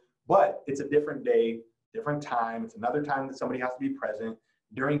those, but it's a different day, different time. It's another time that somebody has to be present.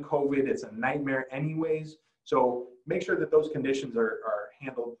 During COVID, it's a nightmare anyways. So make sure that those conditions are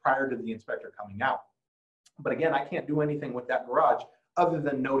handled prior to the inspector coming out. But again, I can't do anything with that garage other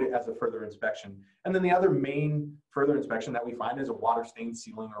than note it as a further inspection. And then the other main further inspection that we find is a water stained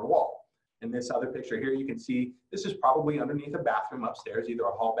ceiling or wall. In this other picture here, you can see this is probably underneath a bathroom upstairs, either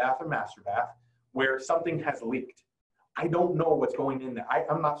a hall bath or master bath, where something has leaked. I don't know what's going in there.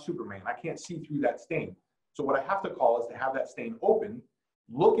 I'm not Superman. I can't see through that stain. So what I have to call is to have that stain open,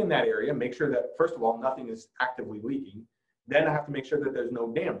 look in that area, make sure that, first of all, nothing is actively leaking. Then I have to make sure that there's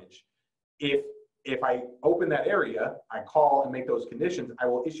no damage. If I open that area, I call and make those conditions, I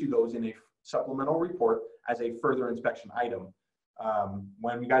will issue those in a supplemental report as a further inspection item.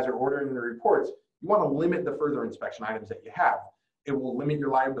 When you guys are ordering the reports, you want to limit the further inspection items that you have. It will limit your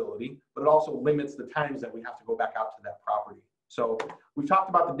liability, but it also limits the times that we have to go back out to that property. So we've talked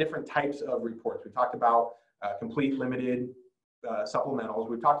about the different types of reports. We talked about complete, limited, supplementals.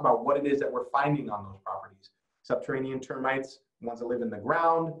 We've talked about what it is that we're finding on those properties. Subterranean termites, ones that live in the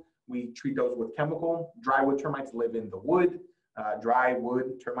ground, we treat those with chemical. Dry wood termites live in the wood. Dry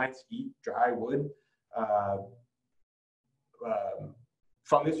wood termites eat dry wood.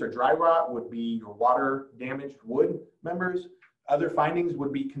 Fungus or dry rot would be your water damaged wood members. Other findings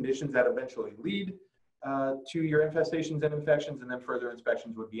would be conditions that eventually lead to your infestations and infections, and then further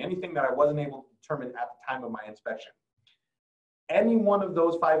inspections would be anything that I wasn't able to determine at the time of my inspection. Any one of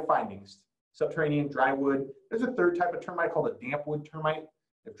those 5 findings, subterranean, dry wood, there's a third type of termite called a damp wood termite.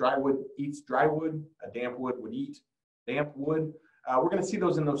 If dry wood eats dry wood, a damp wood would eat damp wood. We're going to see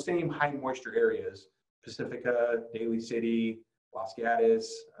those in those same high moisture areas: Pacifica, Daly City, Los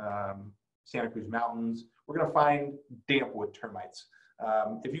Gatos, Santa Cruz Mountains. We're going to find damp wood termites.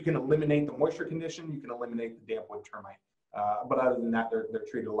 If you can eliminate the moisture condition, you can eliminate the damp wood termite. But other than that, they're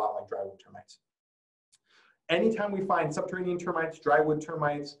treated a lot like dry wood termites. Anytime we find subterranean termites, dry wood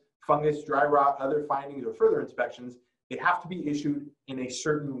termites, fungus, dry rot, other findings or further inspections, they have to be issued in a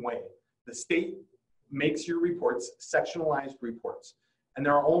certain way. The state makes your reports sectionalized reports. And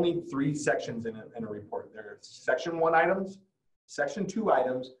there are only 3 sections in a report. There are section 1 items, section 2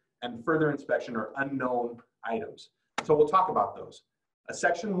 items, and further inspection or unknown items. So we'll talk about those. A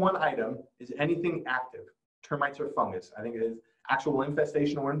section 1 item is anything active, termites or fungus. I think it is actual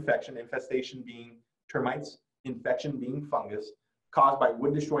infestation or infection, infestation being termites, infection being fungus, caused by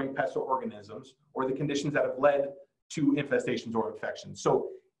wood destroying pests or organisms, or the conditions that have led to infestations or infections. So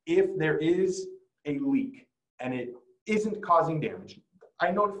if there is a leak and it isn't causing damage,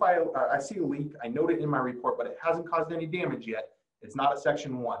 I see a leak, I note it in my report, but it hasn't caused any damage yet, it's not a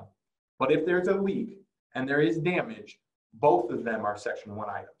section 1. But if there's a leak and there is damage, both of them are section 1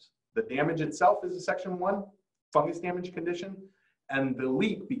 items. The damage itself is a section 1 fungus damage condition, and the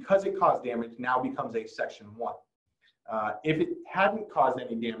leak, because it caused damage, now becomes a section 1. If it hadn't caused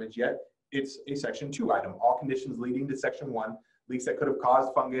any damage yet, it's a section 2 item. All conditions leading to section 1, leaks that could have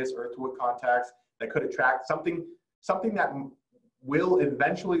caused fungus, earth to wood contacts, that could attract something that will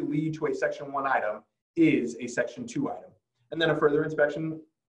eventually lead to a section 1 item is a section 2 item. And then a further inspection,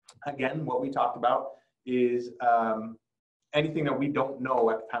 again, what we talked about is anything that we don't know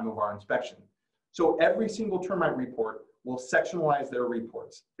at the time of our inspection. So every single termite report will sectionalize their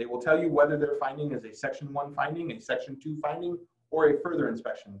reports. They will tell you whether their finding is a section 1 finding, a section 2 finding, or a further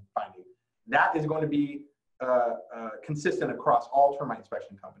inspection finding. That is going to be consistent across all termite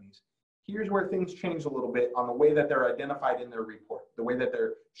inspection companies. Here's where things change a little bit on the way that they're identified in their report, the way that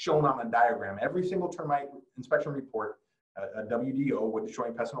they're shown on a diagram. Every single termite inspection report, a WDO, wood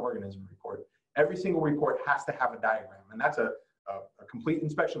destroying pest and organism report, every single report has to have a diagram. And that's a complete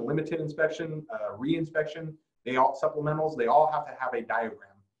inspection, limited inspection, re-inspection, they all supplementals, they all have to have a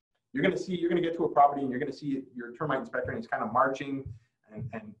diagram. You're going to get to a property and you're going to see your termite inspector and he's kind of marching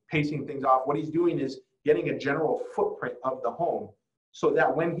and pacing things off. What he's doing is getting a general footprint of the home so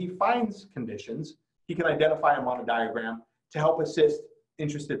that when he finds conditions, he can identify them on a diagram to help assist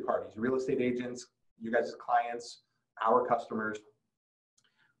interested parties, real estate agents, you guys' clients, our customers.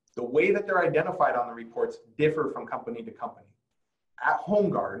 The way that they're identified on the reports differ from company to company. At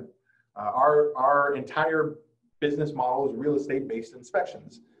HomeGuard, our entire business model is real estate-based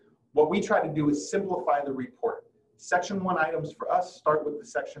inspections. What we try to do is simplify the report. Section 1 items for us start with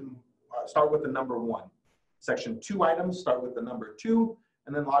the number 1. Section 2 items start with the number 2,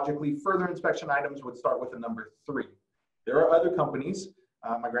 and then logically further inspection items would start with the number 3. There are other companies,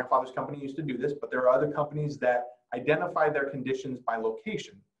 my grandfather's company used to do this, but there are other companies that identify their conditions by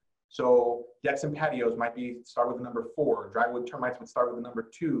location. So decks and patios might start with the number 4, drywood termites would start with the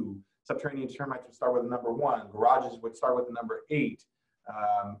number 2, subterranean termites would start with the number 1, garages would start with the number 8,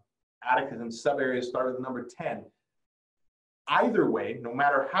 attics and sub areas start with the number 10. Either way, no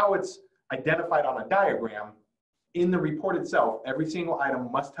matter how it's identified on a diagram, in the report itself, every single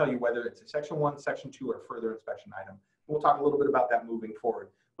item must tell you whether it's a section 1, section 2, or further inspection item. We'll talk a little bit about that moving forward.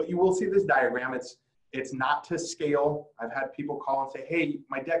 But you will see this diagram. It's not to scale. I've had people call and say, hey,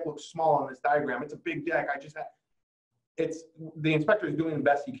 my deck looks small on this diagram. It's a big deck. The inspector is doing the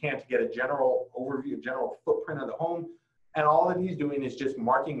best he can to get a general overview, general footprint of the home. And all that he's doing is just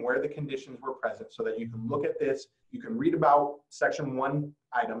marking where the conditions were present so that you can look at this. You can read about section 1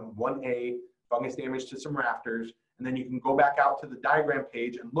 item, 1A, fungus damage to some rafters, and then you can go back out to the diagram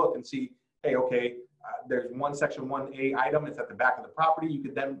page and look and see, hey, okay, there's one section 1A item, it's at the back of the property. You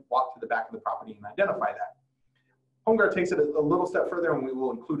could then walk to the back of the property and identify that. HomeGuard takes it a little step further, and we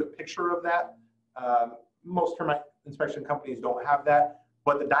will include a picture of that. Most termite inspection companies don't have that,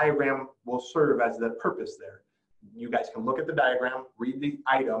 but the diagram will serve as the purpose there. You guys can look at the diagram, read the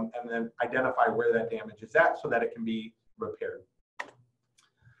item, and then identify where that damage is at so that it can be repaired.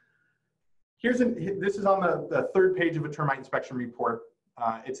 This is on the 3rd page of a termite inspection report.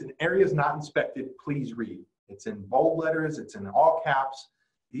 It's in areas not inspected, please read. It's in bold letters, it's in all caps.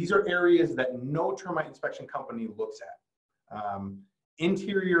 These are areas that no termite inspection company looks at.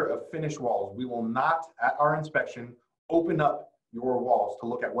 Interior of finished walls. We will not, at our inspection, open up your walls to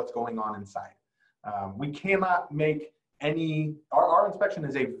look at what's going on inside. We cannot make our inspection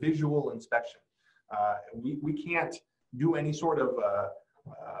is a visual inspection. We can't do any sort of,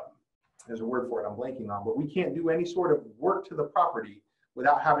 there's a word for it I'm blanking on, but we can't do any sort of work to the property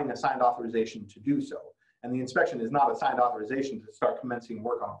without having a signed authorization to do so. And the inspection is not a signed authorization to start commencing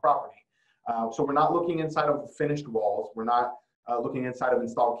work on a property. So we're not looking inside of finished walls. We're not looking inside of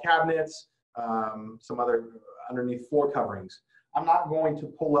installed cabinets, some other underneath floor coverings. I'm not going to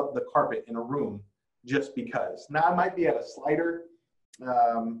pull up the carpet in a room just because. Now I might be at a slider.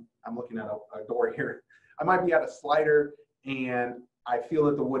 I'm looking at a door here. I might be at a slider and I feel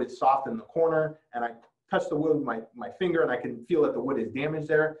that the wood is soft in the corner, and I touch the wood with my finger and I can feel that the wood is damaged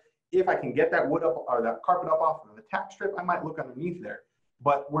there. If I can get that wood up or that carpet up off of the tack strip, I might look underneath there.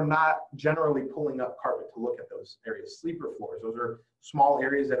 But we're not generally pulling up carpet to look at those areas. Sleeper floors, those are small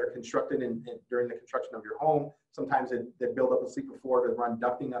areas that are constructed during the construction of your home. Sometimes they build up a sleeper floor to run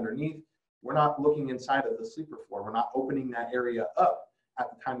ducting underneath. We're not looking inside of the sleeper floor. We're not opening that area up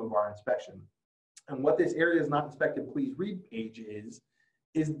at the time of our inspection. And what this area is not inspected, please read page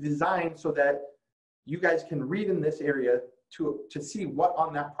is designed so that you guys can read in this area to see what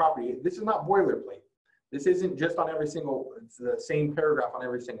on that property. This is not boilerplate. This isn't just on every single, it's the same paragraph on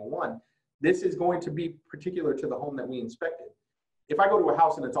every single one. This is going to be particular to the home that we inspected. If I go to a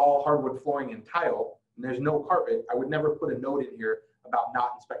house and it's all hardwood flooring and tile, and there's no carpet, I would never put a note in here about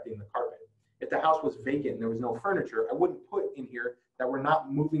not inspecting the carpet. If the house was vacant and there was no furniture, I wouldn't put in here that we're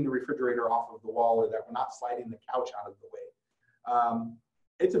not moving the refrigerator off of the wall or that we're not sliding the couch out of the way.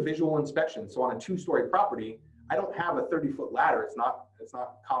 It's a visual inspection. So on a 2-story property, I don't have a 30-foot ladder. It's not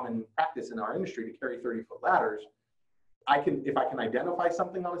common practice in our industry to carry 30-foot ladders. If I can identify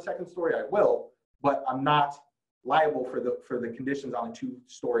something on a 2nd story, I will, but I'm not liable for the conditions on a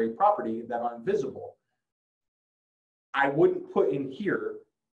 2-story property that aren't visible. I wouldn't put in here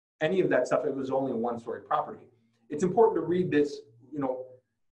any of that stuff if it was only a 1-story property. It's important to read this,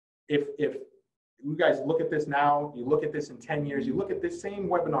 if you guys look at this now, you look at this in 10 years, you look at this same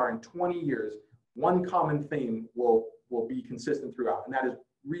webinar in 20 years, one common theme will be consistent throughout, and that is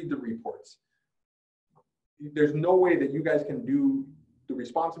read the reports. There's no way that you guys can do the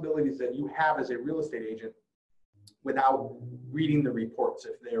responsibilities that you have as a real estate agent without reading the reports.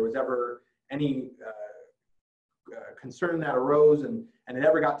 If there was ever any concern that arose and it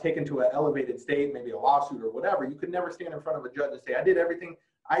ever got taken to an elevated state, maybe a lawsuit or whatever, you could never stand in front of a judge and say, I did everything,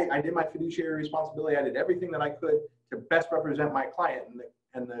 I did my fiduciary responsibility, I did everything that I could to best represent my client,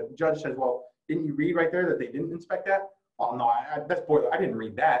 and the judge says, well, didn't you read right there that they didn't inspect that? Oh, no, that's boiler. I didn't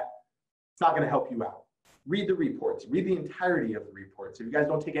read that. It's not going to help you out. Read the reports. Read the entirety of the reports. If you guys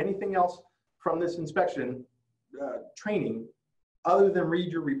don't take anything else from this inspection training other than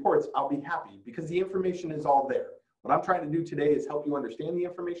read your reports, I'll be happy, because the information is all there. What I'm trying to do today is help you understand the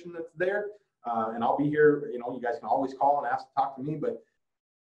information that's there, and I'll be here. You know, you guys can always call and ask to talk to me, but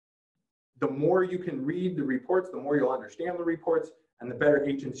the more you can read the reports, the more you'll understand the reports, and the better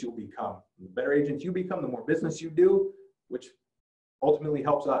agents you'll become. The better agents you become, the more business you do, which ultimately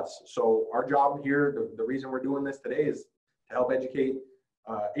helps us. So our job here, the reason we're doing this today, is to help educate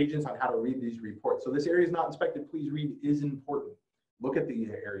agents on how to read these reports. So this area is not inspected, please read is important. Look at these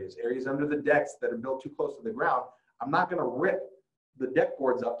areas under the decks that are built too close to the ground. I'm not going to rip the deck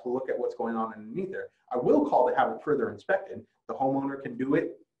boards up to look at what's going on underneath there. I will call to have it further inspected. The homeowner can do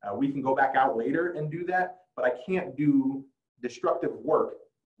it. We can go back out later and do that, but I can't do destructive work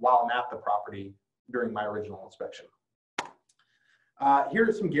while I'm at the property during my original inspection. Here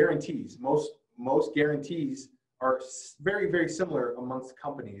are some guarantees. Most guarantees are very, very similar amongst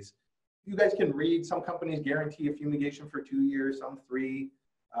companies. You guys can read, some companies guarantee a fumigation for 2 years, some 3.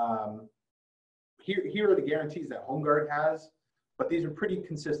 Here are the guarantees that HomeGuard has, but these are pretty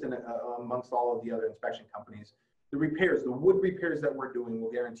consistent amongst all of the other inspection companies. The repairs, the wood repairs that we're doing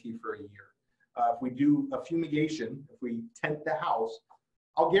will guarantee for a year. If we do a fumigation, if we tent the house,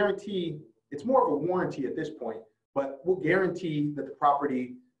 I'll guarantee, it's more of a warranty at this point, but we'll guarantee that the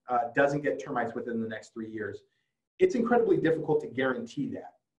property doesn't get termites within the next 3 years. It's incredibly difficult to guarantee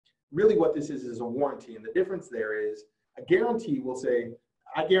that. Really what this is a warranty, and the difference there is a guarantee will say,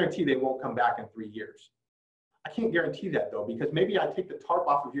 I guarantee they won't come back in 3 years. I can't guarantee that though, because maybe I take the tarp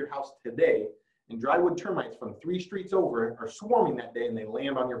off of your house today and drywood termites from 3 streets over are swarming that day and they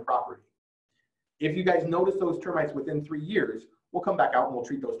land on your property. If you guys notice those termites within 3 years, we'll come back out and we'll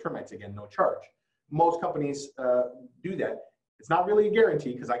treat those termites again, no charge. Most companies do that. It's not really a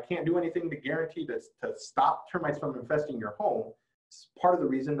guarantee, because I can't do anything to guarantee to stop termites from infesting your home. It's part of the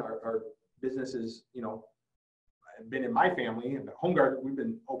reason our business is, you know, been in my family, and HomeGuard, we've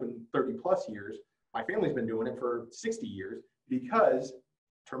been open 30 plus years. My family's been doing it for 60 years, because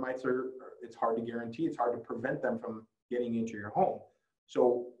termites it's hard to guarantee, it's hard to prevent them from getting into your home.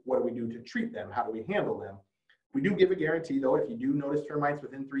 So what do we do to treat them? How do we handle them? We do give a guarantee though. If you do notice termites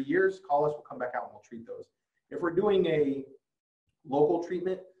within 3 years, call us, we'll come back out and we'll treat those. If we're doing a local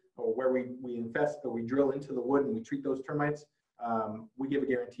treatment, or where we infest, or we drill into the wood and we treat those termites, we give a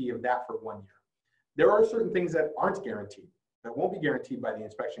guarantee of that for 1 year. There are certain things that aren't guaranteed, that won't be guaranteed by the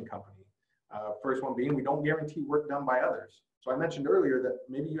inspection company. First one being, we don't guarantee work done by others. So I mentioned earlier that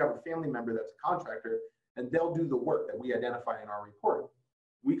maybe you have a family member that's a contractor and they'll do the work that we identify in our report.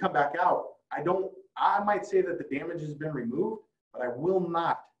 We come back out, I might say that the damage has been removed, but I will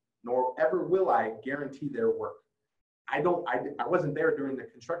not, nor ever will I, guarantee their work. I wasn't there during the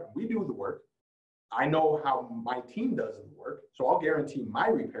construction. We do the work. I know how my team does the work, so I'll guarantee my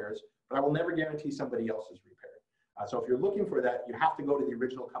repairs, but I will never guarantee somebody else's repair. So if you're looking for that, you have to go to the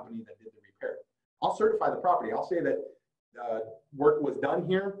original company that did the repair. I'll certify the property. I'll say that work was done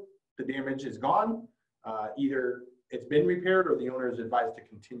here, the damage is gone. Either it's been repaired or the owner is advised to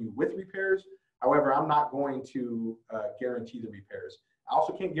continue with repairs. However, I'm not going to guarantee the repairs. I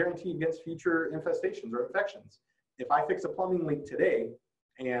also can't guarantee against future infestations or infections. If I fix a plumbing leak today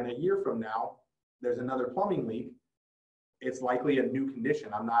and a year from now there's another plumbing leak, it's likely a new condition.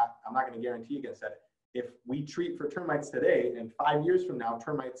 I'm not going to guarantee against that. If we treat for termites today and 5 years from now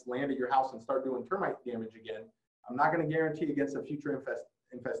termites land at your house and start doing termite damage again, I'm not going to guarantee against a future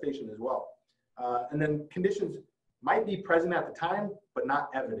infestation as well. And then conditions might be present at the time, but not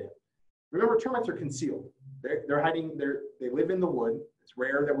evident. Remember, termites are concealed. They're hiding, they live in the wood. It's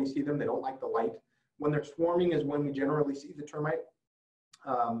rare that we see them. They don't like the light. When they're swarming is when we generally see the termite,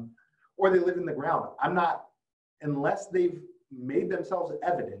 or they live in the ground. Unless they've made themselves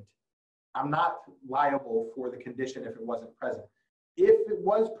evident, I'm not liable for the condition if it wasn't present. If it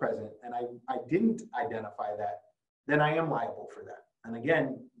was present and I didn't identify that, then I am liable for that. And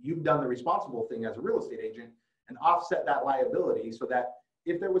again, you've done the responsible thing as a real estate agent and offset that liability, so that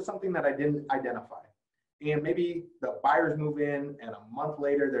if there was something that I didn't identify, and maybe the buyers move in and a month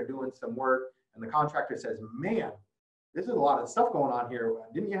later they're doing some work and the contractor says, man, this is a lot of stuff going on here.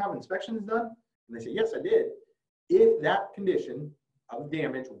 Didn't you have inspections done? And they say, yes, I did. If that condition of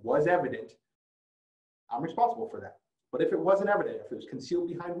damage was evident, I'm responsible for that. But if it wasn't evident, if it was concealed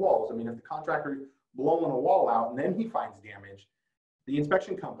behind walls, I mean, if the contractor blowing a wall out and then he finds damage, the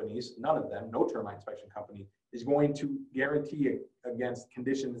inspection companies, none of them, no termite inspection company, is going to guarantee against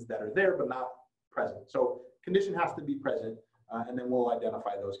conditions that are there but not present. So condition has to be present. and then we'll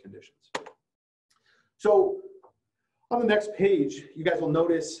identify those conditions. So on the next page, you guys will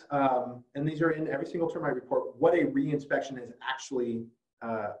notice, and these are in every single termite report, what a re-inspection is actually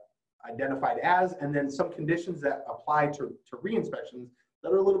identified as, and then some conditions that apply to re-inspections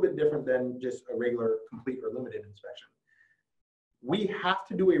that are a little bit different than just a regular complete or limited inspection. We have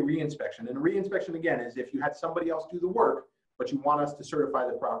to do a re-inspection, and a re-inspection, again, is if you had somebody else do the work, but you want us to certify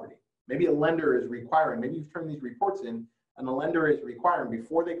the property. Maybe a lender is requiring, maybe you've turned these reports in, and the lender is requiring,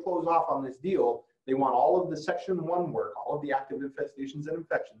 before they close off on this deal, they want all of the Section 1 work, all of the active infestations and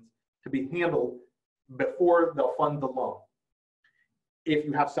infections to be handled before they'll fund the loan. If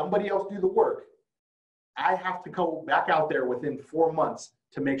you have somebody else do the work, I have to go back out there within 4 months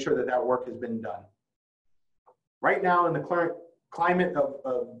to make sure that that work has been done. Right now, in the current climate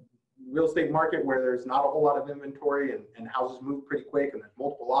of real estate market where there's not a whole lot of inventory and houses move pretty quick and there's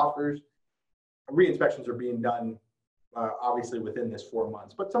multiple offers, re-inspections are being done obviously within this 4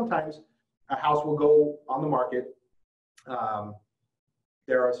 months. But sometimes a house will go on the market.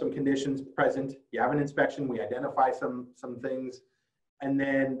 There are some conditions present. You have an inspection, we identify some things, and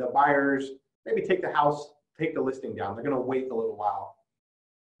then the buyers maybe take the house, take the listing down. They're gonna wait a little while.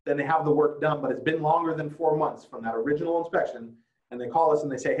 Then they have the work done, but it's been longer than 4 months from that original inspection, and they call us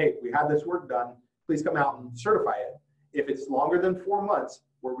and they say, hey, we had this work done, please come out and certify it. If it's longer than 4 months,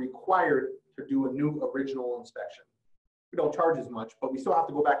 we're required to do a new original inspection. We don't charge as much, but we still have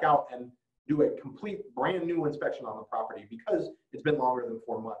to go back out and do a complete brand new inspection on the property because it's been longer than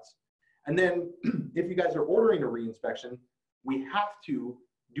 4 months. And then if you guys are ordering a re-inspection, we have to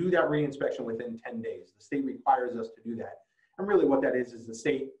do that re-inspection within 10 days. The state requires us to do that. And really what that is the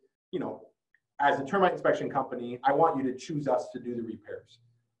state, you know, as a termite inspection company, I want you to choose us to do the repairs.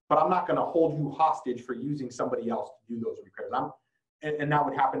 But I'm not gonna hold you hostage for using somebody else to do those repairs. And that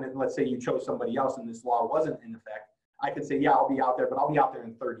would happen if, let's say you chose somebody else and this law wasn't in effect. I could say, yeah, I'll be out there, but I'll be out there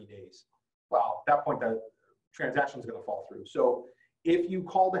in 30 days. Well, at that point, the transaction is gonna fall through. So if you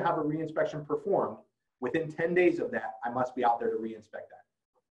call to have a re-inspection performed, within 10 days of that, I must be out there to re-inspect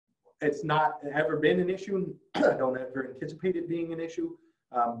that. It's not ever been an issue. I don't ever anticipate it being an issue.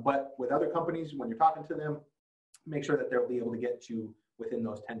 But with other companies, when you're talking to them, make sure that they'll be able to get you within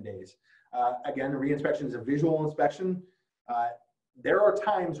those 10 days. Again, the re-inspection is a visual inspection. There are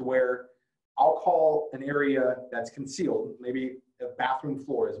times where I'll call an area that's concealed, maybe a bathroom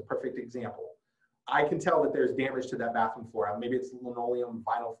floor is a perfect example. I can tell that there's damage to that bathroom floor. Maybe it's linoleum,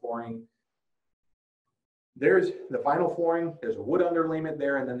 vinyl flooring. There's the vinyl flooring, there's a wood underlayment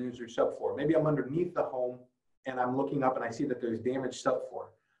there, and then there's your subfloor. Maybe I'm underneath the home and I'm looking up and I see that there's damaged subfloor.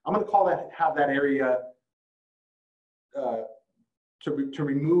 I'm gonna call that, have that area to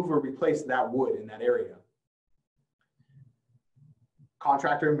remove or replace that wood in that area.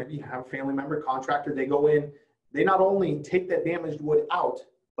 Contractor, maybe you have a family member, contractor, they go in, they not only take that damaged wood out,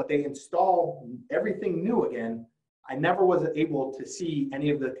 but they install everything new again. I never was able to see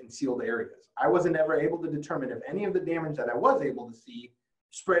any of the concealed areas. I wasn't ever able to determine if any of the damage that I was able to see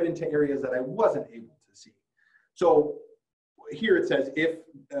spread into areas that I wasn't able to see. So here it says, if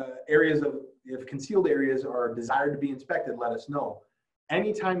concealed areas are desired to be inspected, let us know.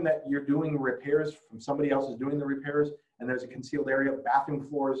 Anytime that you're doing repairs from somebody else is doing the repairs and there's a concealed area, bathroom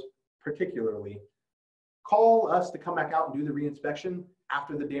floors particularly, call us to come back out and do the re-inspection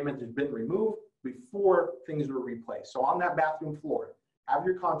after the damage has been removed, before things were replaced. So on that bathroom floor, have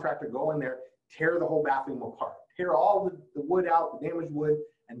your contractor go in there, tear the whole bathroom apart, tear all the wood out, the damaged wood,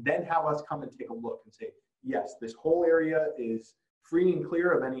 and then have us come and take a look and say, yes, this whole area is free and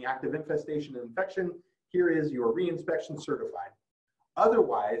clear of any active infestation and infection. Here is your re-inspection certified.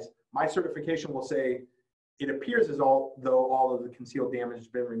 Otherwise, my certification will say, it appears as though all of the concealed damage has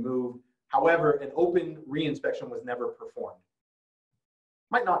been removed. However, an open re-inspection was never performed.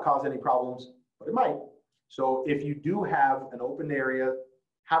 Might not cause any problems, but it might. So if you do have an open area,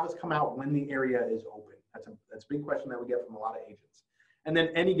 have us come out when the area is open. That's a big question that we get from a lot of agents. And then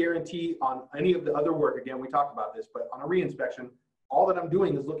any guarantee on any of the other work, again, we talked about this, but on a re-inspection, all that I'm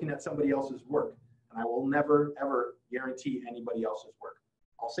doing is looking at somebody else's work. And I will never, ever guarantee anybody else's work.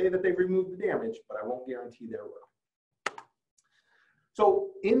 I'll say that they've removed the damage, but I won't guarantee their work.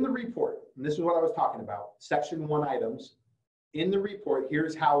 So in the report, and this is what I was talking about, Section 1 items, in the report,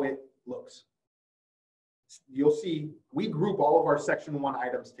 here's how it looks. You'll see we group all of our Section 1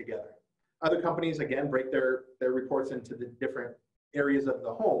 items together. Other companies, again, break their reports into the different areas of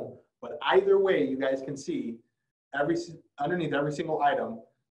the home, but either way, you guys can see underneath every single item,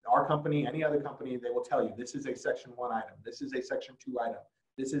 our company, any other company, they will tell you this is a Section 1 item, this is a Section 2 item,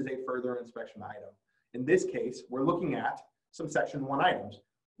 this is a further inspection item. In this case, we're looking at some Section 1 items.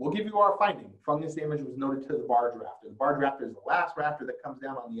 we'll give you our finding. Fungus damage was noted to the barge rafter. The barge rafter is the last rafter that comes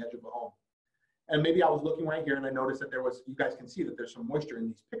down on the edge of a home. And maybe I was looking right here and I noticed that there was, you guys can see that there's some moisture in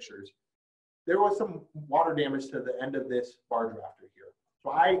these pictures. There was some water damage to the end of this barge rafter here.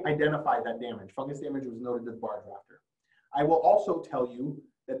 So I identified that damage. Fungus damage was noted to the barge rafter. I will also tell you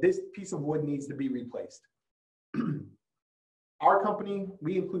that this piece of wood needs to be replaced. Our company,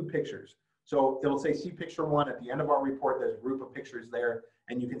 we include pictures. So it'll say, see picture 1 at the end of our report. There's a group of pictures there,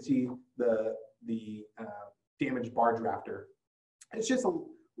 and you can see the damaged barge rafter. It's just a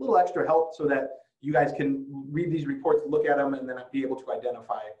little extra help so that you guys can read these reports, look at them, and then be able to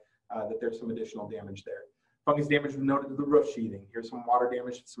identify that there's some additional damage there. Fungus damage was noted to the roof sheathing. Here's some water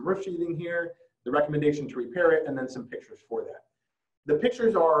damage to some roof sheathing here, the recommendation to repair it, and then some pictures for that. The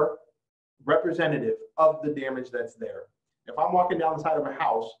pictures are representative of the damage that's there. If I'm walking down the side of a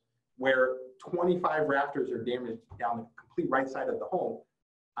house where 25 rafters are damaged down the complete right side of the home,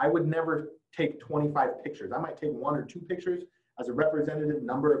 I would never take 25 pictures. I might take 1 or 2 pictures as a representative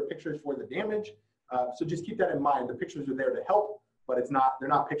number of pictures for the damage. So just keep that in mind. The pictures are there to help, but they're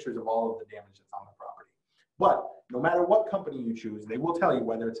not pictures of all of the damage that's on the property. But no matter what company you choose, they will tell you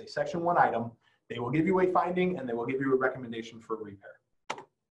whether it's a Section 1 item, they will give you a finding, and they will give you a recommendation for repair.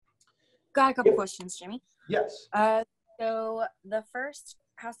 Got a couple questions, Jimmy. Yes. So the first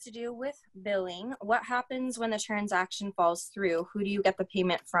has to do with billing. What happens when the transaction falls through? Who do you get the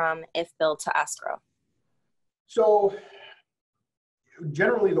payment from if billed to escrow? So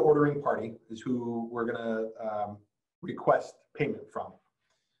generally the ordering party is who we're going to request payment from.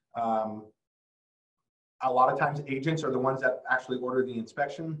 A lot of times agents are the ones that actually order the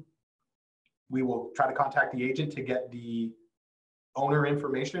inspection. We will try to contact the agent to get the owner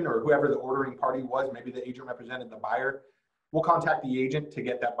information, or whoever the ordering party was. Maybe the agent represented the buyer. We'll contact the agent to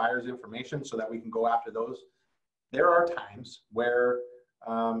get that buyer's information so that we can go after those. There are times where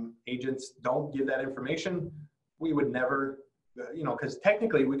agents don't give that information. We would never, because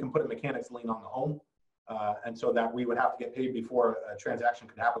technically we can put a mechanic's lien on the home, and so that we would have to get paid before a transaction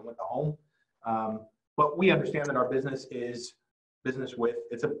could happen with the home. But we understand that our business is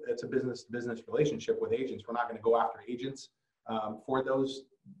it's a business relationship with agents. We're not going to go after agents for those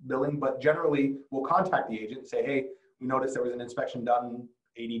billing, but generally we'll contact the agent and say, hey, we noticed there was an inspection done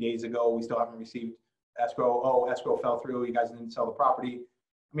 80 days ago. We still haven't received escrow. Oh, escrow fell through. You guys didn't sell the property.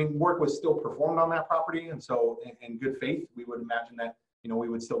 I mean, work was still performed on that property. And so in good faith, we would imagine that, we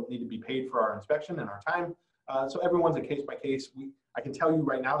would still need to be paid for our inspection and our time. So everyone's a case by case. I can tell you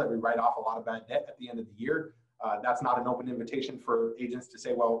right now that we write off a lot of bad debt at the end of the year. That's not an open invitation for agents to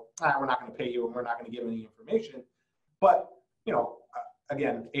say, well, we're not going to pay you and we're not going to give any information. But,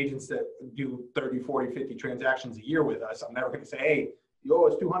 again, agents that do 30, 40, 50 transactions a year with us, I'm never going to say, hey, you owe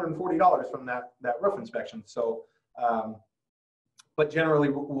us $240 from that roof inspection. So, but generally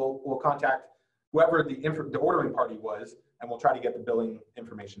we'll contact whoever the ordering party was, and we'll try to get the billing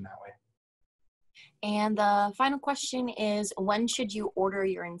information that way. And the final question is, when should you order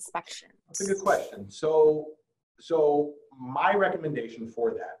your inspections? That's a good question. So my recommendation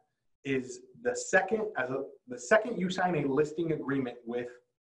for that is the second you sign a listing agreement with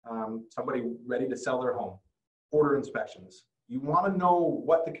somebody ready to sell their home, order inspections. You want to know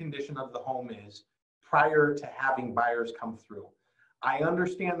what the condition of the home is prior to having buyers come through. I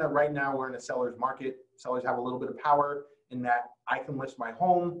understand that right now we're in a seller's market. Sellers have a little bit of power in that I can list my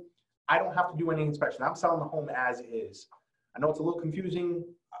home. I don't have to do any inspection. I'm selling the home as is. I know it's a little confusing.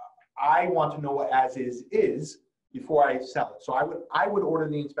 I want to know what as is before I sell it. So I would order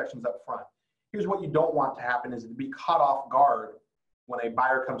the inspections up front. Here's what you don't want to happen is to be caught off guard when a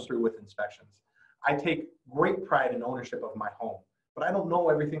buyer comes through with inspections. I take great pride in ownership of my home, but I don't know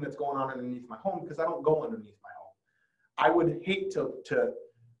everything that's going on underneath my home because I don't go underneath my home. I would hate to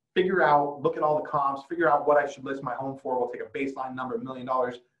figure out, look at all the comps, figure out what I should list my home for. We'll take a baseline number, $1 million.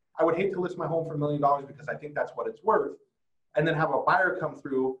 I would hate to list my home for $1 million because I think that's what it's worth, and then have a buyer come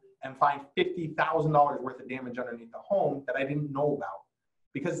through and find $50,000 worth of damage underneath the home that I didn't know about,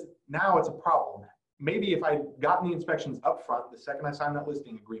 because now it's a problem. Maybe if I'd gotten the inspections up front, the second I signed that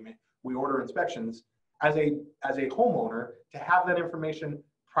listing agreement, we order inspections as a homeowner to have that information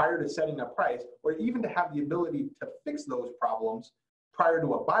prior to setting a price, or even to have the ability to fix those problems prior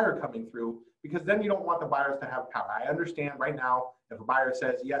to a buyer coming through, because then you don't want the buyers to have power. I understand right now, if a buyer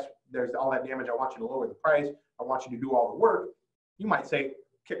says, yes, there's all that damage, I want you to lower the price, I want you to do all the work, you might say,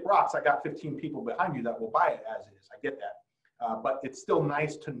 kick rocks, I got 15 people behind you that will buy it as is. I get that. But it's still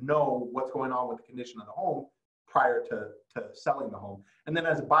nice to know what's going on with the condition of the home prior to selling the home. And then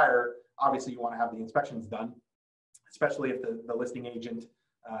as a buyer, obviously you want to have the inspections done, especially if the listing agent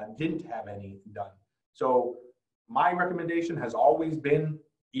didn't have any done. So my recommendation has always been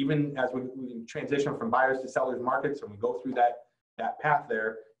even as we transition from buyers to sellers markets and we go through that path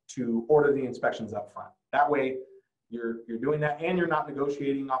there, to order the inspections up front. That way you're doing that, and you're not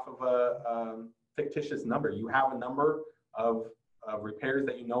negotiating off of a fictitious number. You have a number of repairs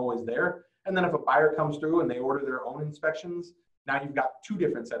that you know is there. And then if a buyer comes through and they order their own inspections, now you've got two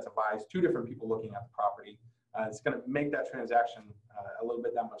different sets of eyes, two different people looking at the property. It's going to make that transaction a little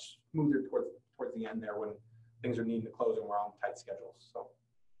bit that much smoother towards the end there when things are needing to close and we're on tight schedules. So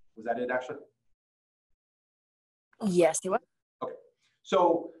was that it, Ashley? Yes, it was. Okay.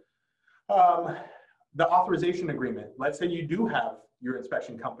 So the authorization agreement, let's say you do have your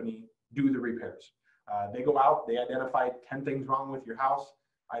inspection company do the repairs. They go out, they identify 10 things wrong with your house,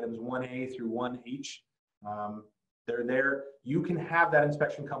 items 1A through 1H. They're there. You can have that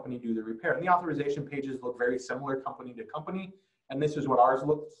inspection company do the repair. And the authorization pages look very similar company to company. And this is what ours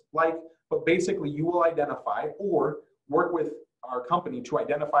looks like. But basically, you will identify or work with our company to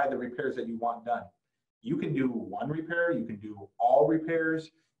identify the repairs that you want done. You can do one repair. You can do all repairs.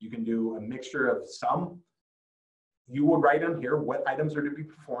 You can do a mixture of some. You would write on here what items are to be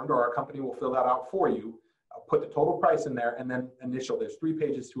performed, or our company will fill that out for you. Put the total price in there, and then initial. There's 3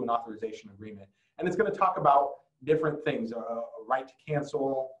 pages to an authorization agreement. And it's going to talk about different things, a right to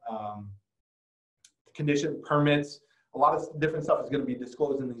cancel, condition permits, a lot of different stuff is going to be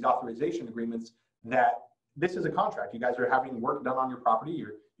disclosed in these authorization agreements. That this is a contract. You guys are having work done on your property.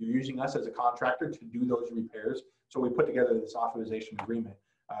 You're using us as a contractor to do those repairs. So we put together this authorization agreement.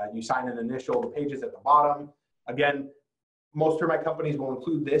 You sign an initial, the pages at the bottom. Again, most termite companies will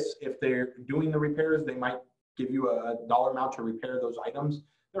include this. If they're doing the repairs, they might give you a dollar amount to repair those items.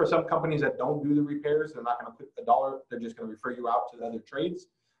 There are some companies that don't do the repairs. They're not going to put a dollar. They're just going to refer you out to the other trades.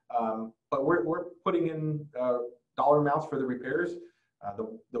 But we're putting in dollar amounts for the repairs.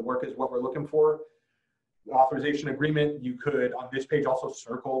 The work is what we're looking for. The authorization agreement, you could on this page also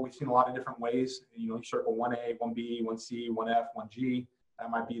circle. We've seen a lot of different ways. You circle 1A, 1B, 1C, 1F, 1G. That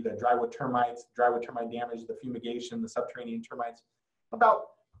might be the drywood termites, drywood termite damage, the fumigation, the subterranean termites. About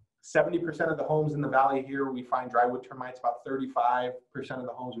 70% of the homes in the valley here, we find drywood termites. About 35% of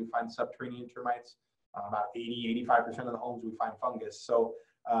the homes, we find subterranean termites. About 85% of the homes, we find fungus. So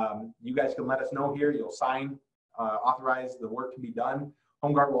you guys can let us know here. You'll sign, authorize the work to be done.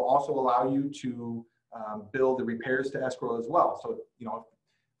 HomeGuard will also allow you to bill the repairs to escrow as well. So, if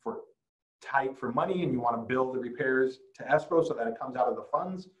we're tight for money and you want to bill the repairs to escrow so that it comes out of the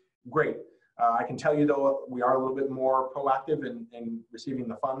funds, great. I can tell you though, we are a little bit more proactive in receiving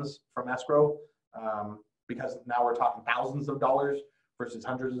the funds from escrow because now we're talking thousands of dollars versus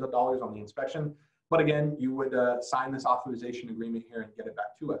hundreds of dollars on the inspection. But again, you would sign this authorization agreement here and get it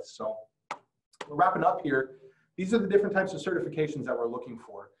back to us. So we're wrapping up here. These are the different types of certifications that we're looking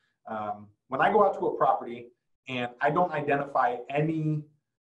for. When I go out to a property and I don't identify any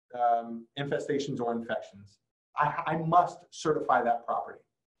infestations or infections, I must certify that property.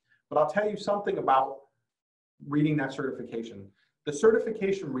 But I'll tell you something about reading that certification. The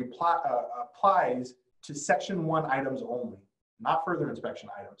certification applies to Section 1 items only, not further inspection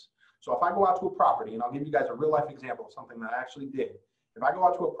items. So if I go out to a property, and I'll give you guys a real life example of something that I actually did. If I go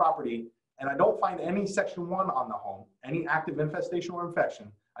out to a property and I don't find any Section 1 on the home, any active infestation or infection,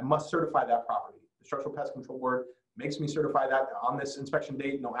 I must certify that property. The Structural Pest Control Board makes me certify that on this inspection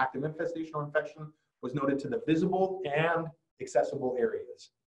date, no active infestation or infection was noted to the visible and accessible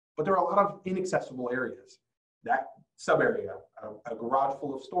areas. But there are a lot of inaccessible areas. That sub area, a garage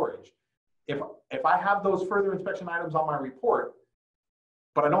full of storage. If I have those further inspection items on my report,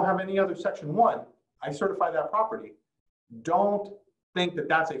 but I don't have any other Section 1, I certify that property. Don't think that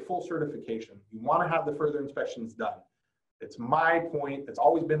that's a full certification. You want to have the further inspections done. It's my point, it's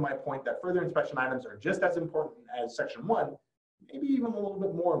always been my point, that further inspection items are just as important as Section 1, maybe even a little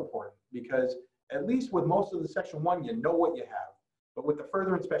bit more important, because at least with most of the Section 1, you know what you have. But with the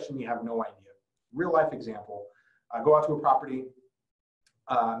further inspection, you have no idea. Real life example, I go out to a property,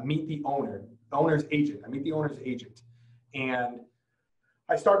 meet the owner's agent. I meet the owner's agent. And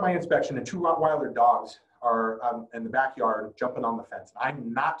I start my inspection and 2 Rottweiler dogs are in the backyard jumping on the fence.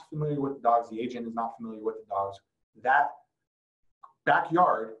 I'm not familiar with the dogs. The agent is not familiar with the dogs. That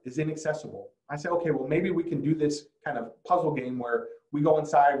backyard is inaccessible. I say, okay, well, maybe we can do this kind of puzzle game where we go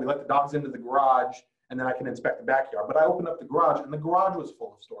inside, we let the dogs into the garage, and then I can inspect the backyard. But I opened up the garage and the garage was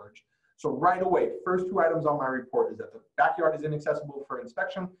full of storage. So right away, first 2 items on my report is that the backyard is inaccessible for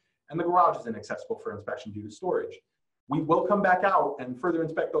inspection and the garage is inaccessible for inspection due to storage. We will come back out and further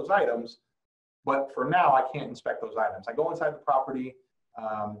inspect those items, but for now, I can't inspect those items. I go inside the property,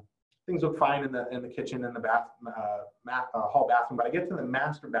 things look fine in the kitchen and the hall bathroom, but I get to the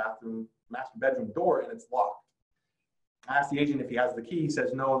master bedroom door and it's locked. I asked the agent if he has the key. He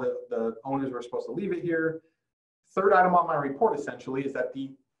says, no, the owners were supposed to leave it here. Third item on my report essentially is that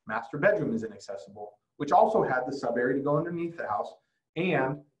the master bedroom is inaccessible, which also had the sub area to go underneath the house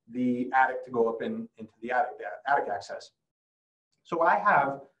and the attic to go up into the attic access. So I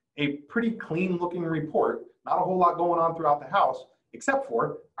have a pretty clean looking report, not a whole lot going on throughout the house, except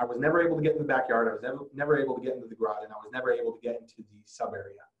for I was never able to get in the backyard, I was never able to get into the garage, and I was never able to get into the sub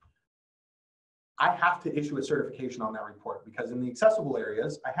area. I have to issue a certification on that report because in the accessible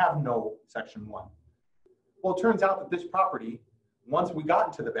areas, I have no section 1. Well, it turns out that this property, once we got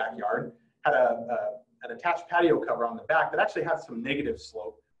into the backyard, had an attached patio cover on the back that actually had some negative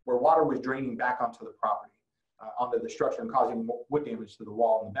slope where water was draining back onto the property, onto the structure and causing wood damage to the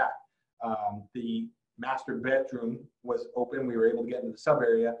wall in the back. The master bedroom was open. We were able to get into the sub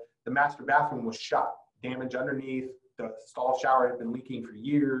area. The master bathroom was shot, damage underneath. The stall shower had been leaking for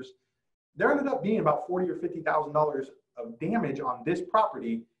years. There ended up being about $40,000 or $50,000 of damage on this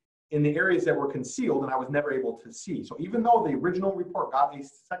property in the areas that were concealed and I was never able to see. So even though the original report got a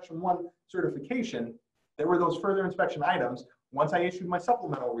section 1 certification, there were those further inspection items. Once I issued my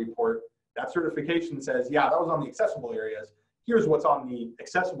supplemental report, that certification says, yeah, that was on the accessible areas. Here's what's on the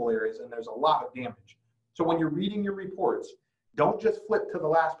accessible areas, and there's a lot of damage. So when you're reading your reports, don't just flip to the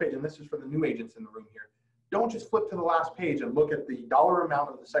last page, and this is for the new agents in the room here. Don't just flip to the last page and look at the dollar amount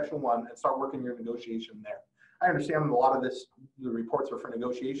of the section 1 and start working your negotiation there. I understand a lot of the reports are for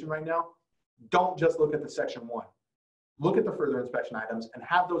negotiation right now. Don't just look at the section 1. Look at the further inspection items and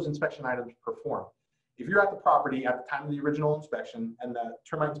have those inspection items performed. If you're at the property at the time of the original inspection and the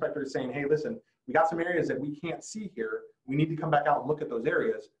termite inspector is saying, hey, listen, we got some areas that we can't see here. We need to come back out and look at those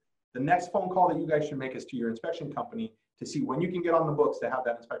areas. The next phone call that you guys should make is to your inspection company to see when you can get on the books to have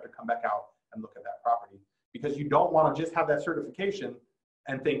that inspector come back out and look at that property. Because you don't want to just have that certification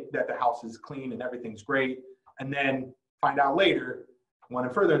and think that the house is clean and everything's great, and then find out later when a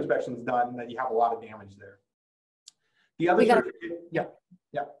further inspection is done that you have a lot of damage there. The other,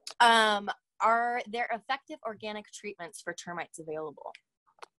 are there effective organic treatments for termites available?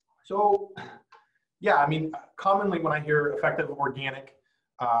 So, yeah, I mean, commonly when I hear effective organic,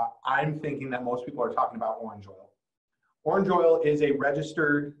 I'm thinking that most people are talking about orange oil. Orange oil is a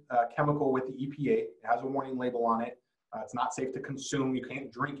registered chemical with the EPA. It has a warning label on it. It's not safe to consume. You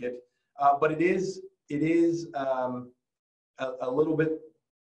can't drink it, but it is a little bit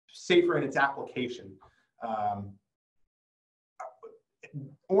safer in its application.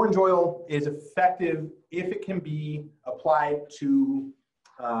 Orange oil is effective if it can be applied to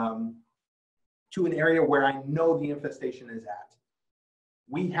an area where I know the infestation is at.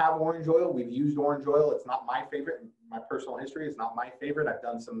 We have orange oil. We've used orange oil. It's not my favorite. My personal history is not my favorite. I've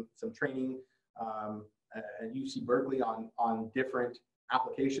done some training at UC Berkeley on different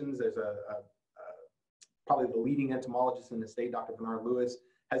applications. There's probably the leading entomologist in the state, Dr. Bernard Lewis,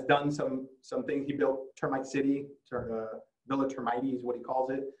 has done some things. He built Termite City, Villa Termite is what he calls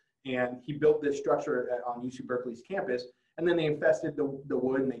it. And he built this structure on UC Berkeley's campus. And then they infested the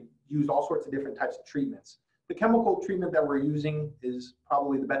wood and they used all sorts of different types of treatments. The chemical treatment that we're using is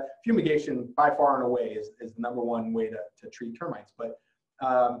probably the best. Fumigation by far and away is the number one way to treat termites. But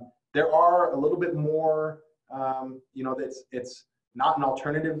there are a little bit more, it's not an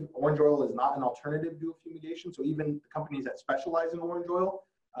alternative. Orange oil is not an alternative to fumigation. So even companies that specialize in orange oil,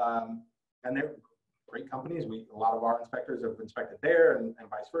 and they're great companies. A lot of our inspectors have inspected there and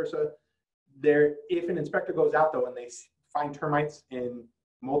vice versa. If an inspector goes out though and they find termites in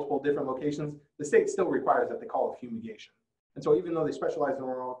multiple different locations, the state still requires that they call it fumigation. And so even though they specialize in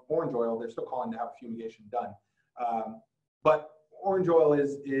orange oil, they're still calling to have fumigation done. But orange oil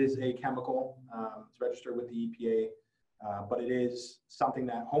is a chemical. It's registered with the EPA, but it is something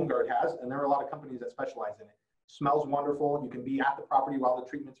that HomeGuard has, and there are a lot of companies that specialize in it. Smells wonderful. You can be at the property while the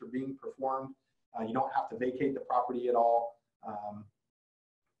treatments are being performed. You don't have to vacate the property at all,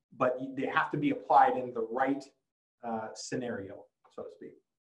 but they have to be applied in the right scenario, so to speak.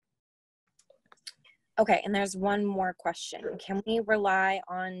 Okay, and there's one more question. Sure. Can we rely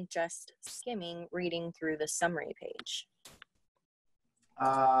on just skimming, reading through the summary page?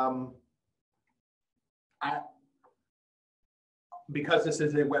 Because this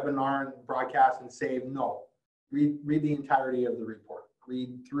is a webinar and broadcast and save, no. Read the entirety of the report.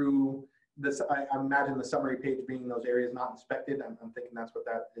 Read through this. I imagine the summary page being those areas not inspected. I'm thinking that's what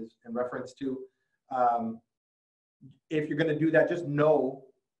that is in reference to. If you're going to do that, just know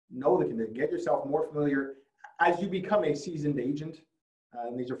the condition. Get yourself more familiar. As you become a seasoned agent,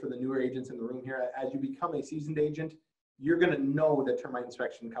 and these are for the newer agents in the room here, as you become a seasoned agent, you're going to know that termite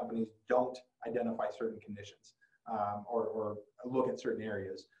inspection companies don't identify certain conditions or look at certain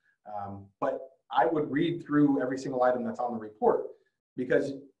areas. But I would read through every single item that's on the report,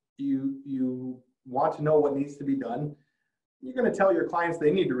 because you want to know what needs to be done. You're going to tell your clients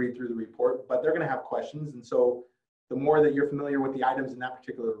they need to read through the report, but they're going to have questions. And so the more that you're familiar with the items in that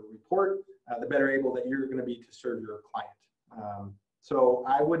particular report, the better able that you're going to be to serve your client. So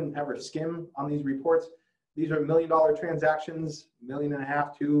I wouldn't ever skim on these reports. These are $1 million transactions, $1.5 million,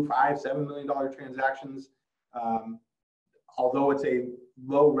 $2 million, $5 million, $7 million transactions. Although it's a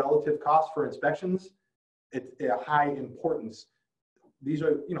low relative cost for inspections, it's a high importance. These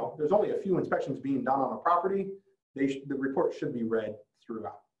are, you know, there's only a few inspections being done on a property. The report should be read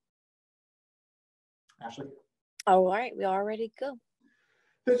throughout. Ashley? All right, we are ready to go.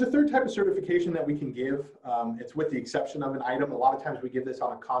 There's a third type of certification that we can give. It's with the exception of an item. A lot of times we give this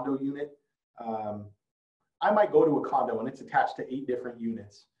on a condo unit. I might go to a condo and it's attached to 8 different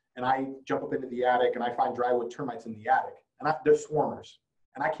units. And I jump up into the attic and I find drywood termites in the attic. And they're swarmers.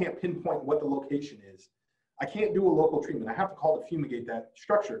 And I can't pinpoint what the location is. I can't do a local treatment. I have to call to fumigate that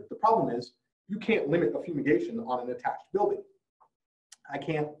structure. The problem is you can't limit a fumigation on an attached building. I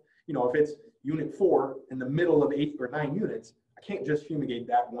can't, you know, if it's unit 4 in the middle of 8 or 9 units, I can't just fumigate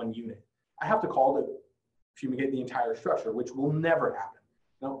that one unit. I have to call to fumigate the entire structure, which will never happen.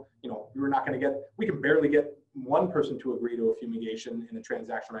 No, you know, we're not going to get, we can barely get one person to agree to a fumigation in a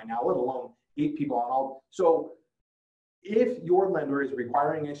transaction right now, let alone 8 people on all. So if your lender is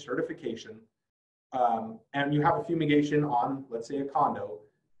requiring a certification and you have a fumigation on, let's say, a condo,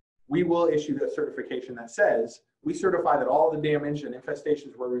 we will issue the certification that says we certify that all the damage and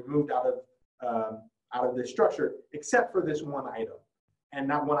infestations were removed out of this structure, except for this one item. And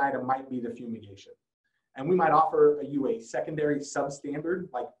that one item might be the fumigation. And we might offer you a secondary substandard,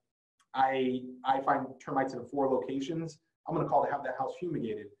 like I find termites in 4 locations. I'm going to call to have that house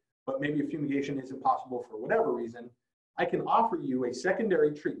fumigated, but maybe a fumigation isn't possible for whatever reason. I can offer you a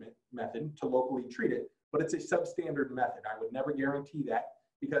secondary treatment method to locally treat it, but it's a substandard method. I would never guarantee that,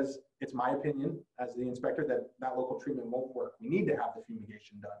 because it's my opinion as the inspector that that local treatment won't work. We need to have the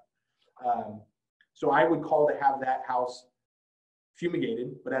fumigation done. So I would call to have that house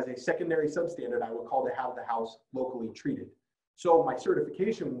fumigated, but as a secondary substandard, I would call to have the house locally treated. So my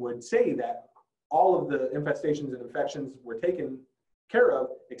certification would say that all of the infestations and infections were taken care of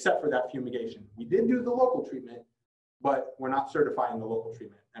except for that fumigation. We did do the local treatment, but we're not certifying the local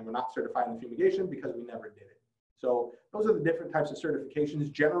treatment, and we're not certifying the fumigation because we never did it. So those are the different types of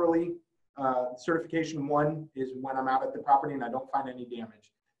certifications. Generally, certification 1 is when I'm out at the property and I don't find any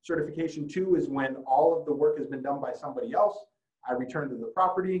damage. Certification 2 is when all of the work has been done by somebody else. I return to the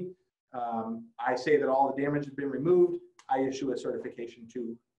property. I say that all the damage has been removed. I issue a certification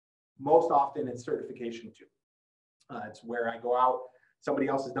 2. Most often it's certification 2. It's where I go out, somebody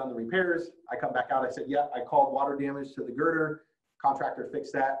else has done the repairs. I come back out, I said, yeah, I called water damage to the girder. Contractor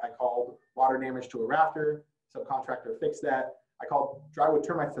fixed that. I called water damage to a rafter. Subcontractor fixed that. I called drywood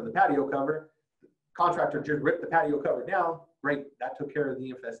termites to the patio cover. Contractor just ripped the patio cover down. Great, that took care of the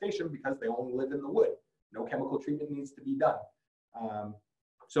infestation because they only live in the wood. No chemical treatment needs to be done.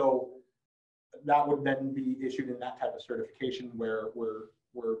 So that would then be issued in that type of certification where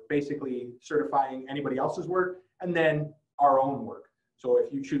we're basically certifying anybody else's work and then our own work. So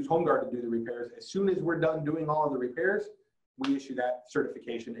if you choose HomeGuard to do the repairs, as soon as we're done doing all of the repairs, we issue that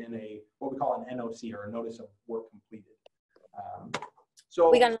certification in a, what we call an NOC, or a notice of work completed. So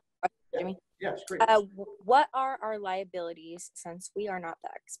We got another question, Jimmy. Yeah, it's great. What are our liabilities since we are not the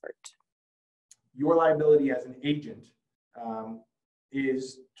expert? Your liability as an agent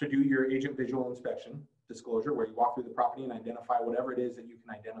is to do your agent visual inspection disclosure, where you walk through the property and identify whatever it is that you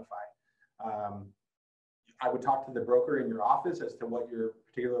can identify. I would talk to the broker in your office as to what your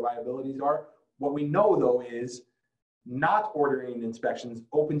particular liabilities are. What we know, though, is not ordering inspections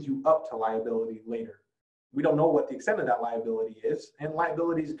opens you up to liability later. We don't know what the extent of that liability is, and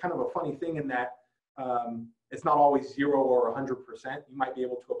liability is kind of a funny thing in that it's not always 0 or 100%. You might be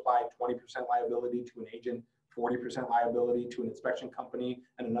able to apply 20% liability to an agent, 40% liability to an inspection company,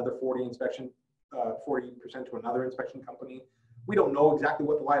 and another 40% to another inspection company. We don't know exactly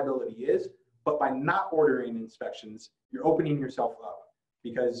what the liability is, but by not ordering inspections, you're opening yourself up,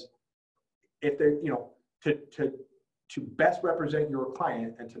 because if they're, you know, to best represent your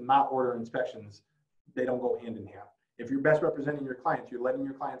client and to not order inspections, they don't go hand in hand. If you're best representing your clients, you're letting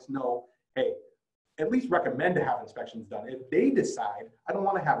your clients know, hey, at least recommend to have inspections done. If they decide, I don't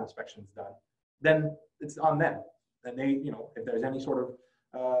want to have inspections done, then it's on them. And they, you know, if there's any sort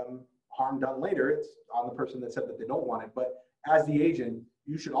of harm done later, it's on the person that said that they don't want it. But as the agent,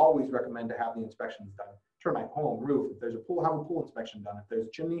 you should always recommend to have the inspections done. Termite, home, roof. If there's a pool, have a pool inspection done. If there's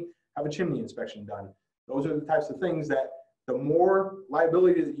a chimney, have a chimney inspection done. Those are the types of things that the more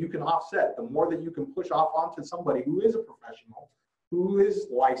liability that you can offset, the more that you can push off onto somebody who is a professional, who is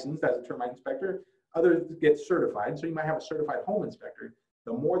licensed as a termite inspector. Others get certified, so you might have a certified home inspector.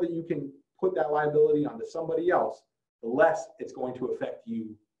 The more that you can put that liability onto somebody else, the less it's going to affect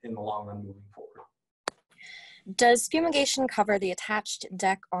you in the long run moving forward. Does fumigation cover the attached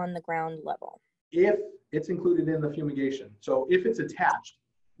deck on the ground level? If it's included in the fumigation, so if it's attached,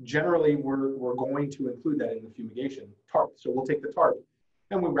 generally we're going to include that in the fumigation tarp. So we'll take the tarp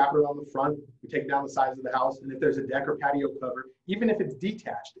and we wrap it around the front, we take down the sides of the house, and if there's a deck or patio cover, even if it's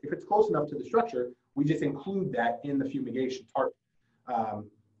detached, if it's close enough to the structure, we just include that in the fumigation tarp.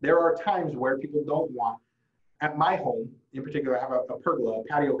 There are times where people don't want, at my home in particular, I have a pergola, a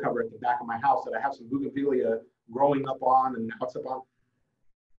patio cover at the back of my house that I have some bougainvillea growing up on and now it's up on.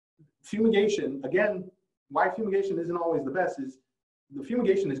 Fumigation, again, why fumigation isn't always the best is the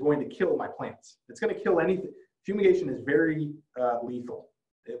fumigation is going to kill my plants. It's going to kill anything. Fumigation is very lethal.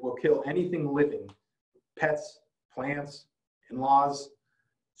 It will kill anything living, pets, plants, in-laws.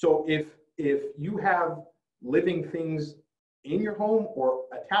 So if you have living things in your home or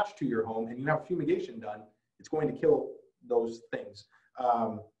attached to your home and you have fumigation done, it's going to kill those things.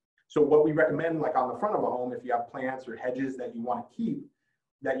 So what we recommend, like on the front of a home, if you have plants or hedges that you want to keep,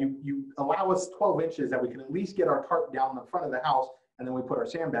 that you allow us 12 inches that we can at least get our tarp down the front of the house, and then we put our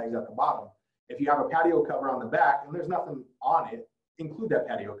sandbags at the bottom. If you have a patio cover on the back and there's nothing on it, include that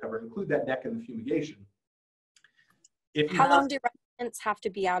patio cover, include that deck in the fumigation. How long do residents have to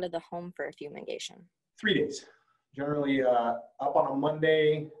be out of the home for a fumigation? 3 days. Generally up on a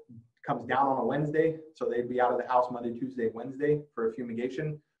Monday, comes down on a Wednesday. So they'd be out of the house Monday, Tuesday, Wednesday for a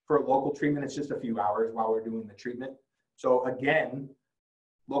fumigation. For a local treatment, it's just a few hours while we're doing the treatment. So again,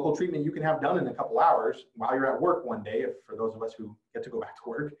 local treatment you can have done in a couple hours while you're at work one day, if for those of us who get to go back to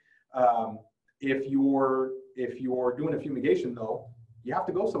work. If you're doing a fumigation though, you have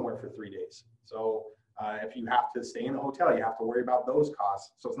to go somewhere for 3 days. So if you have to stay in a hotel, you have to worry about those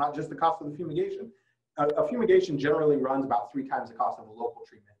costs. So it's not just the cost of the fumigation. A fumigation generally runs about 3 times the cost of a local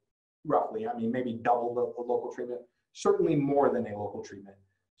treatment, roughly. I mean, maybe double the local treatment, certainly more than a local treatment.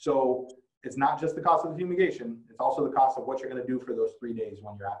 So it's not just the cost of the fumigation, it's also the cost of what you're going to do for those 3 days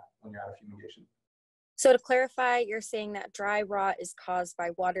when you're at a fumigation. So to clarify, you're saying that dry rot is caused by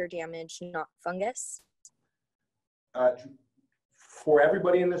water damage, not fungus? For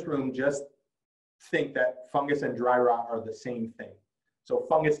everybody in this room, just think that fungus and dry rot are the same thing. So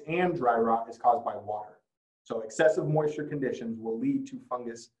fungus and dry rot is caused by water. So excessive moisture conditions will lead to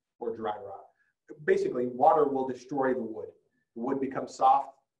fungus or dry rot. Basically, water will destroy the wood. The wood becomes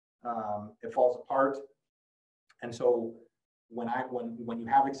soft, it falls apart. And so when you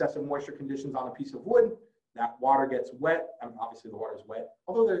have excessive moisture conditions on a piece of wood, that water gets wet. Obviously the water is wet,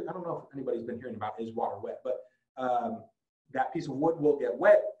 although I don't know if anybody's been hearing about is water wet, but that piece of wood will get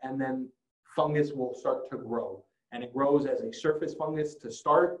wet and then fungus will start to grow. And it grows as a surface fungus to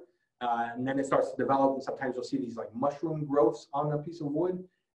start, and then it starts to develop, and sometimes you'll see these like mushroom growths on a piece of wood.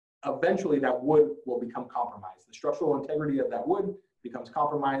 Eventually that wood will become compromised. The structural integrity of that wood becomes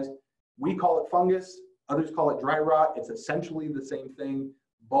compromised. We call it fungus, others call it dry rot. It's essentially the same thing.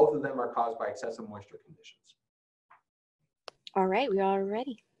 Both of them are caused by excessive moisture conditions. All right, we are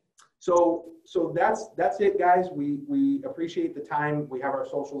ready. So that's it, guys. We appreciate the time. We have our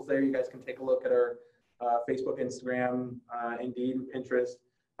socials there. You guys can take a look at our Facebook, Instagram, Indeed, Pinterest.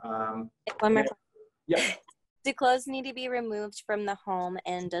 One more time. Yeah. Do clothes need to be removed from the home,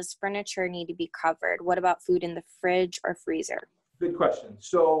 and does furniture need to be covered? What about food in the fridge or freezer? Good question.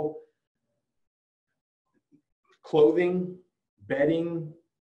 So clothing, bedding,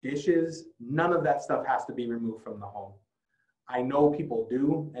 dishes, none of that stuff has to be removed from the home. I know people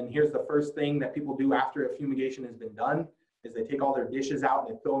do, and here's the first thing that people do after a fumigation has been done is they take all their dishes out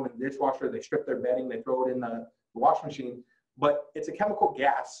and they throw them in the dishwasher, they strip their bedding, they throw it in the washing machine, but it's a chemical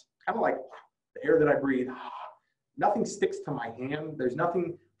gas, kind of like the air that I breathe. Nothing sticks to my hand. There's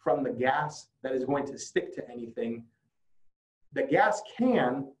nothing from the gas that is going to stick to anything. The gas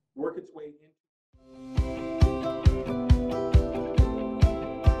can work its way in.